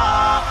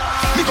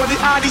 Me go the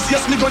hardest,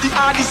 yes, me go the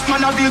hardest.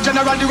 Man a real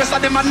general, the rest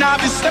of them a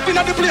novice. Step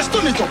inna the place,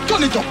 turn it up,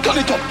 turn it up, turn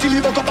it up, till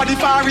you buck up at the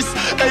forest.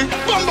 Hey,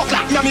 bumbo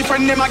clap, me and me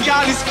friend them a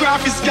gallus,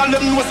 graphist. Girl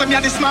them know say me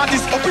a the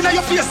smartest. Up inna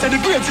your face, say the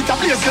grades it a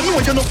place. You know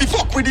you know fi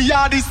fuck with the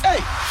hardest.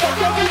 Hey, watch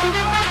out for this.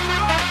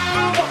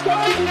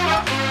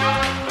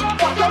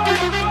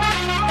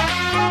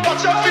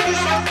 Watch out for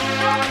this.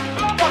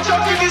 Watch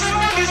out for this.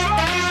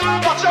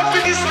 Watch out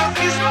for this. Watch out for this.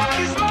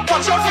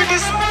 Watch out for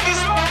this.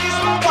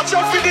 Watch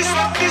out for this.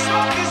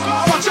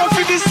 Watch out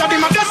for this. I did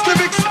my best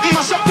lyrics.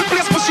 Mash up the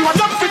place, but she want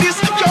up for this.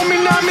 Yo, me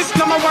nah miss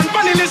number one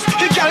funny list.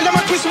 The girl them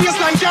a twist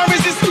waistline can't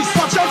resist.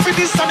 Watch out for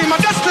this. I did my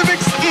best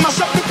lyrics.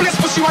 Mash up the place,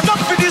 but she want up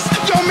for this.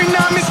 Yo, me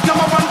nah miss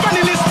number one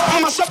funny list.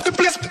 Mash up the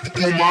place.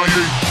 Oh my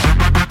God.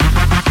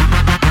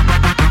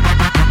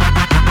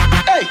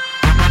 Hey.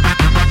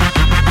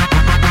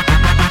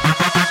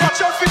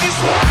 Watch out for this.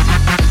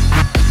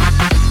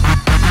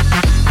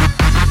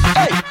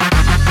 Hey.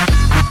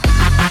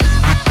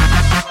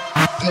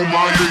 Oh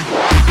my God.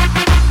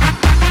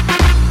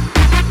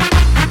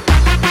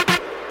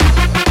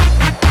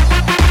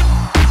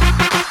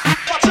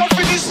 Watch out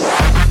for this.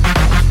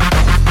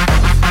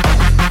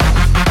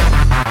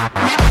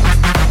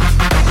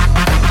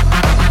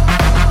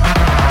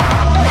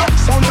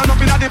 Sound turn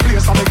up inna the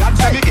place, so me God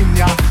send me in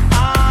ya.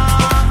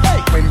 Hey,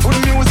 when good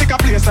music a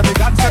play, so me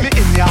God send me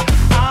in ya.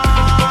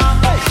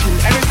 Hey, kill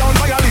any sound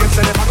violate,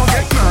 so them a go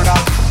get murder.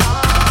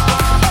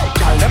 Hey,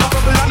 girl them a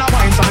bubble and a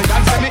wine, so me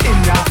God send me in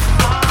ya.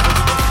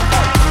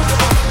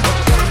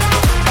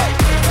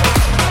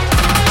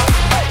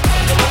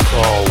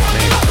 Oh,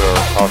 Mr.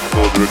 Hot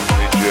Tudrix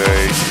DJ.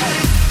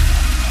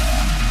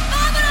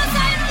 ¡Vámonos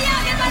al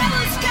viaje para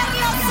buscar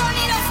los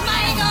sonidos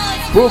mágicos!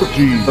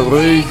 Porky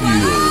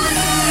Radio.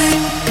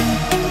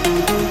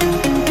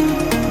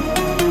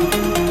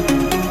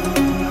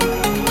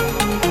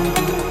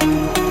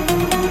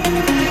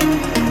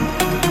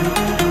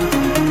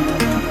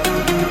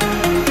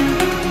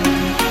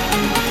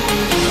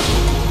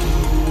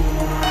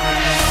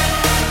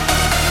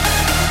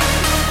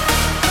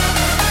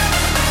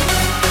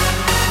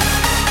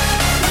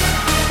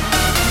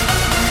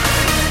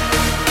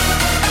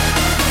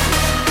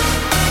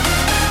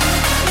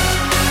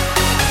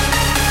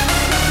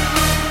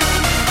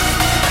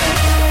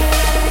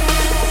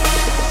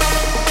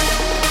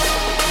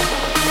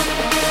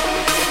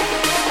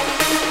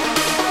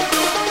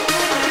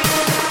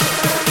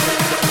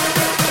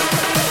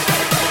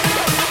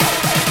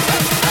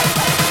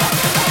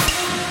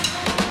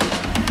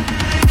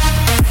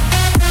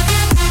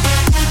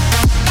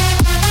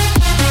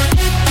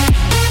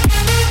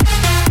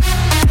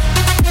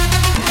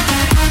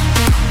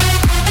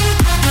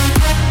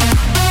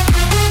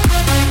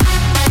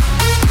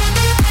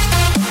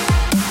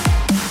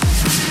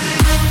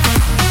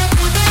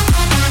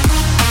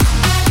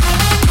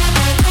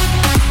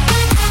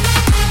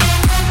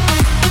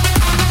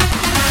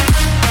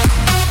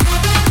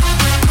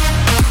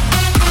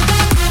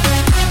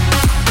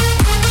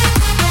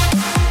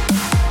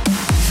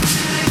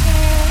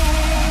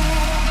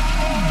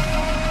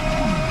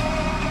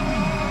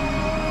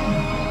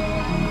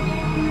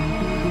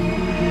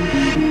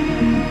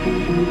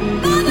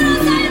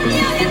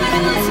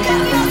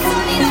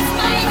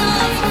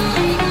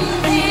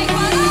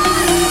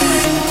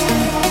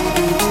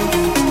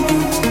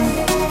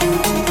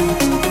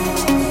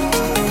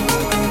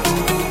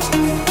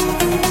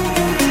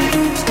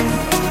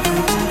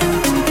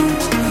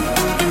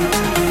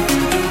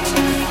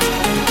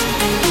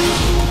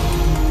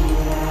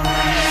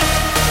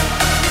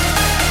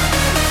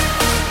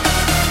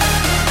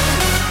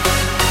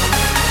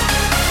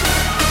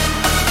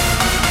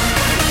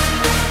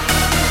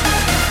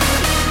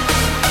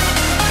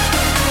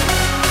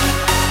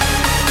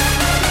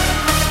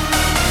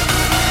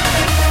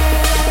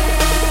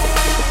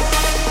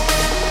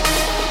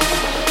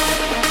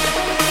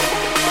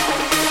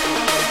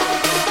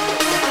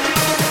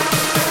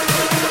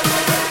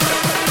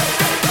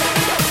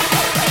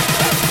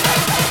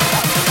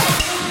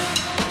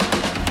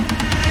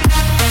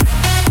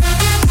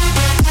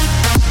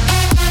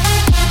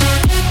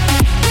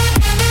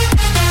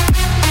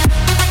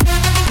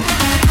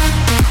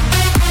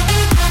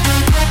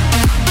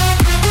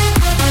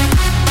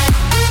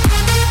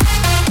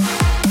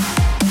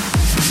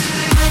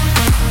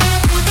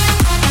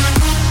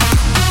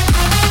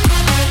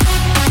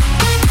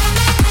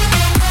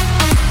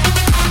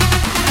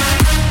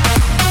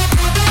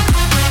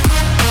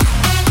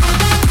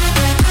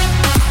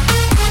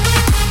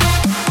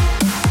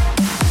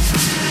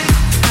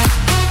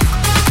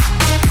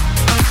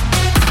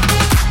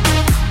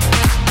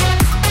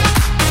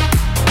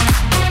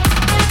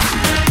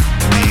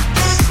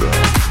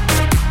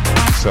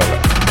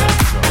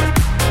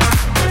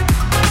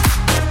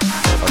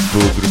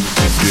 Autodrops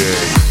DJ.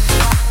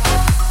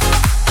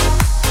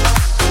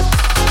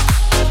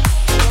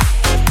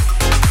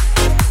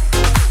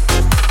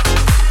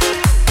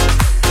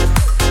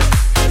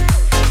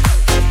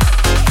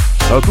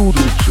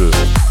 Autodrops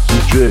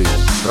DJ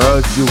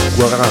Radio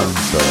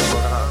 40.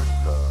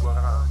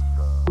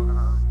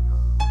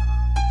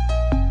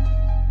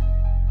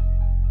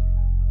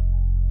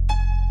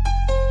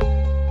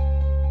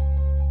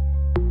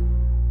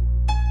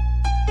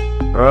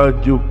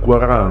 Radio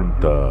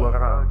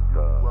 40.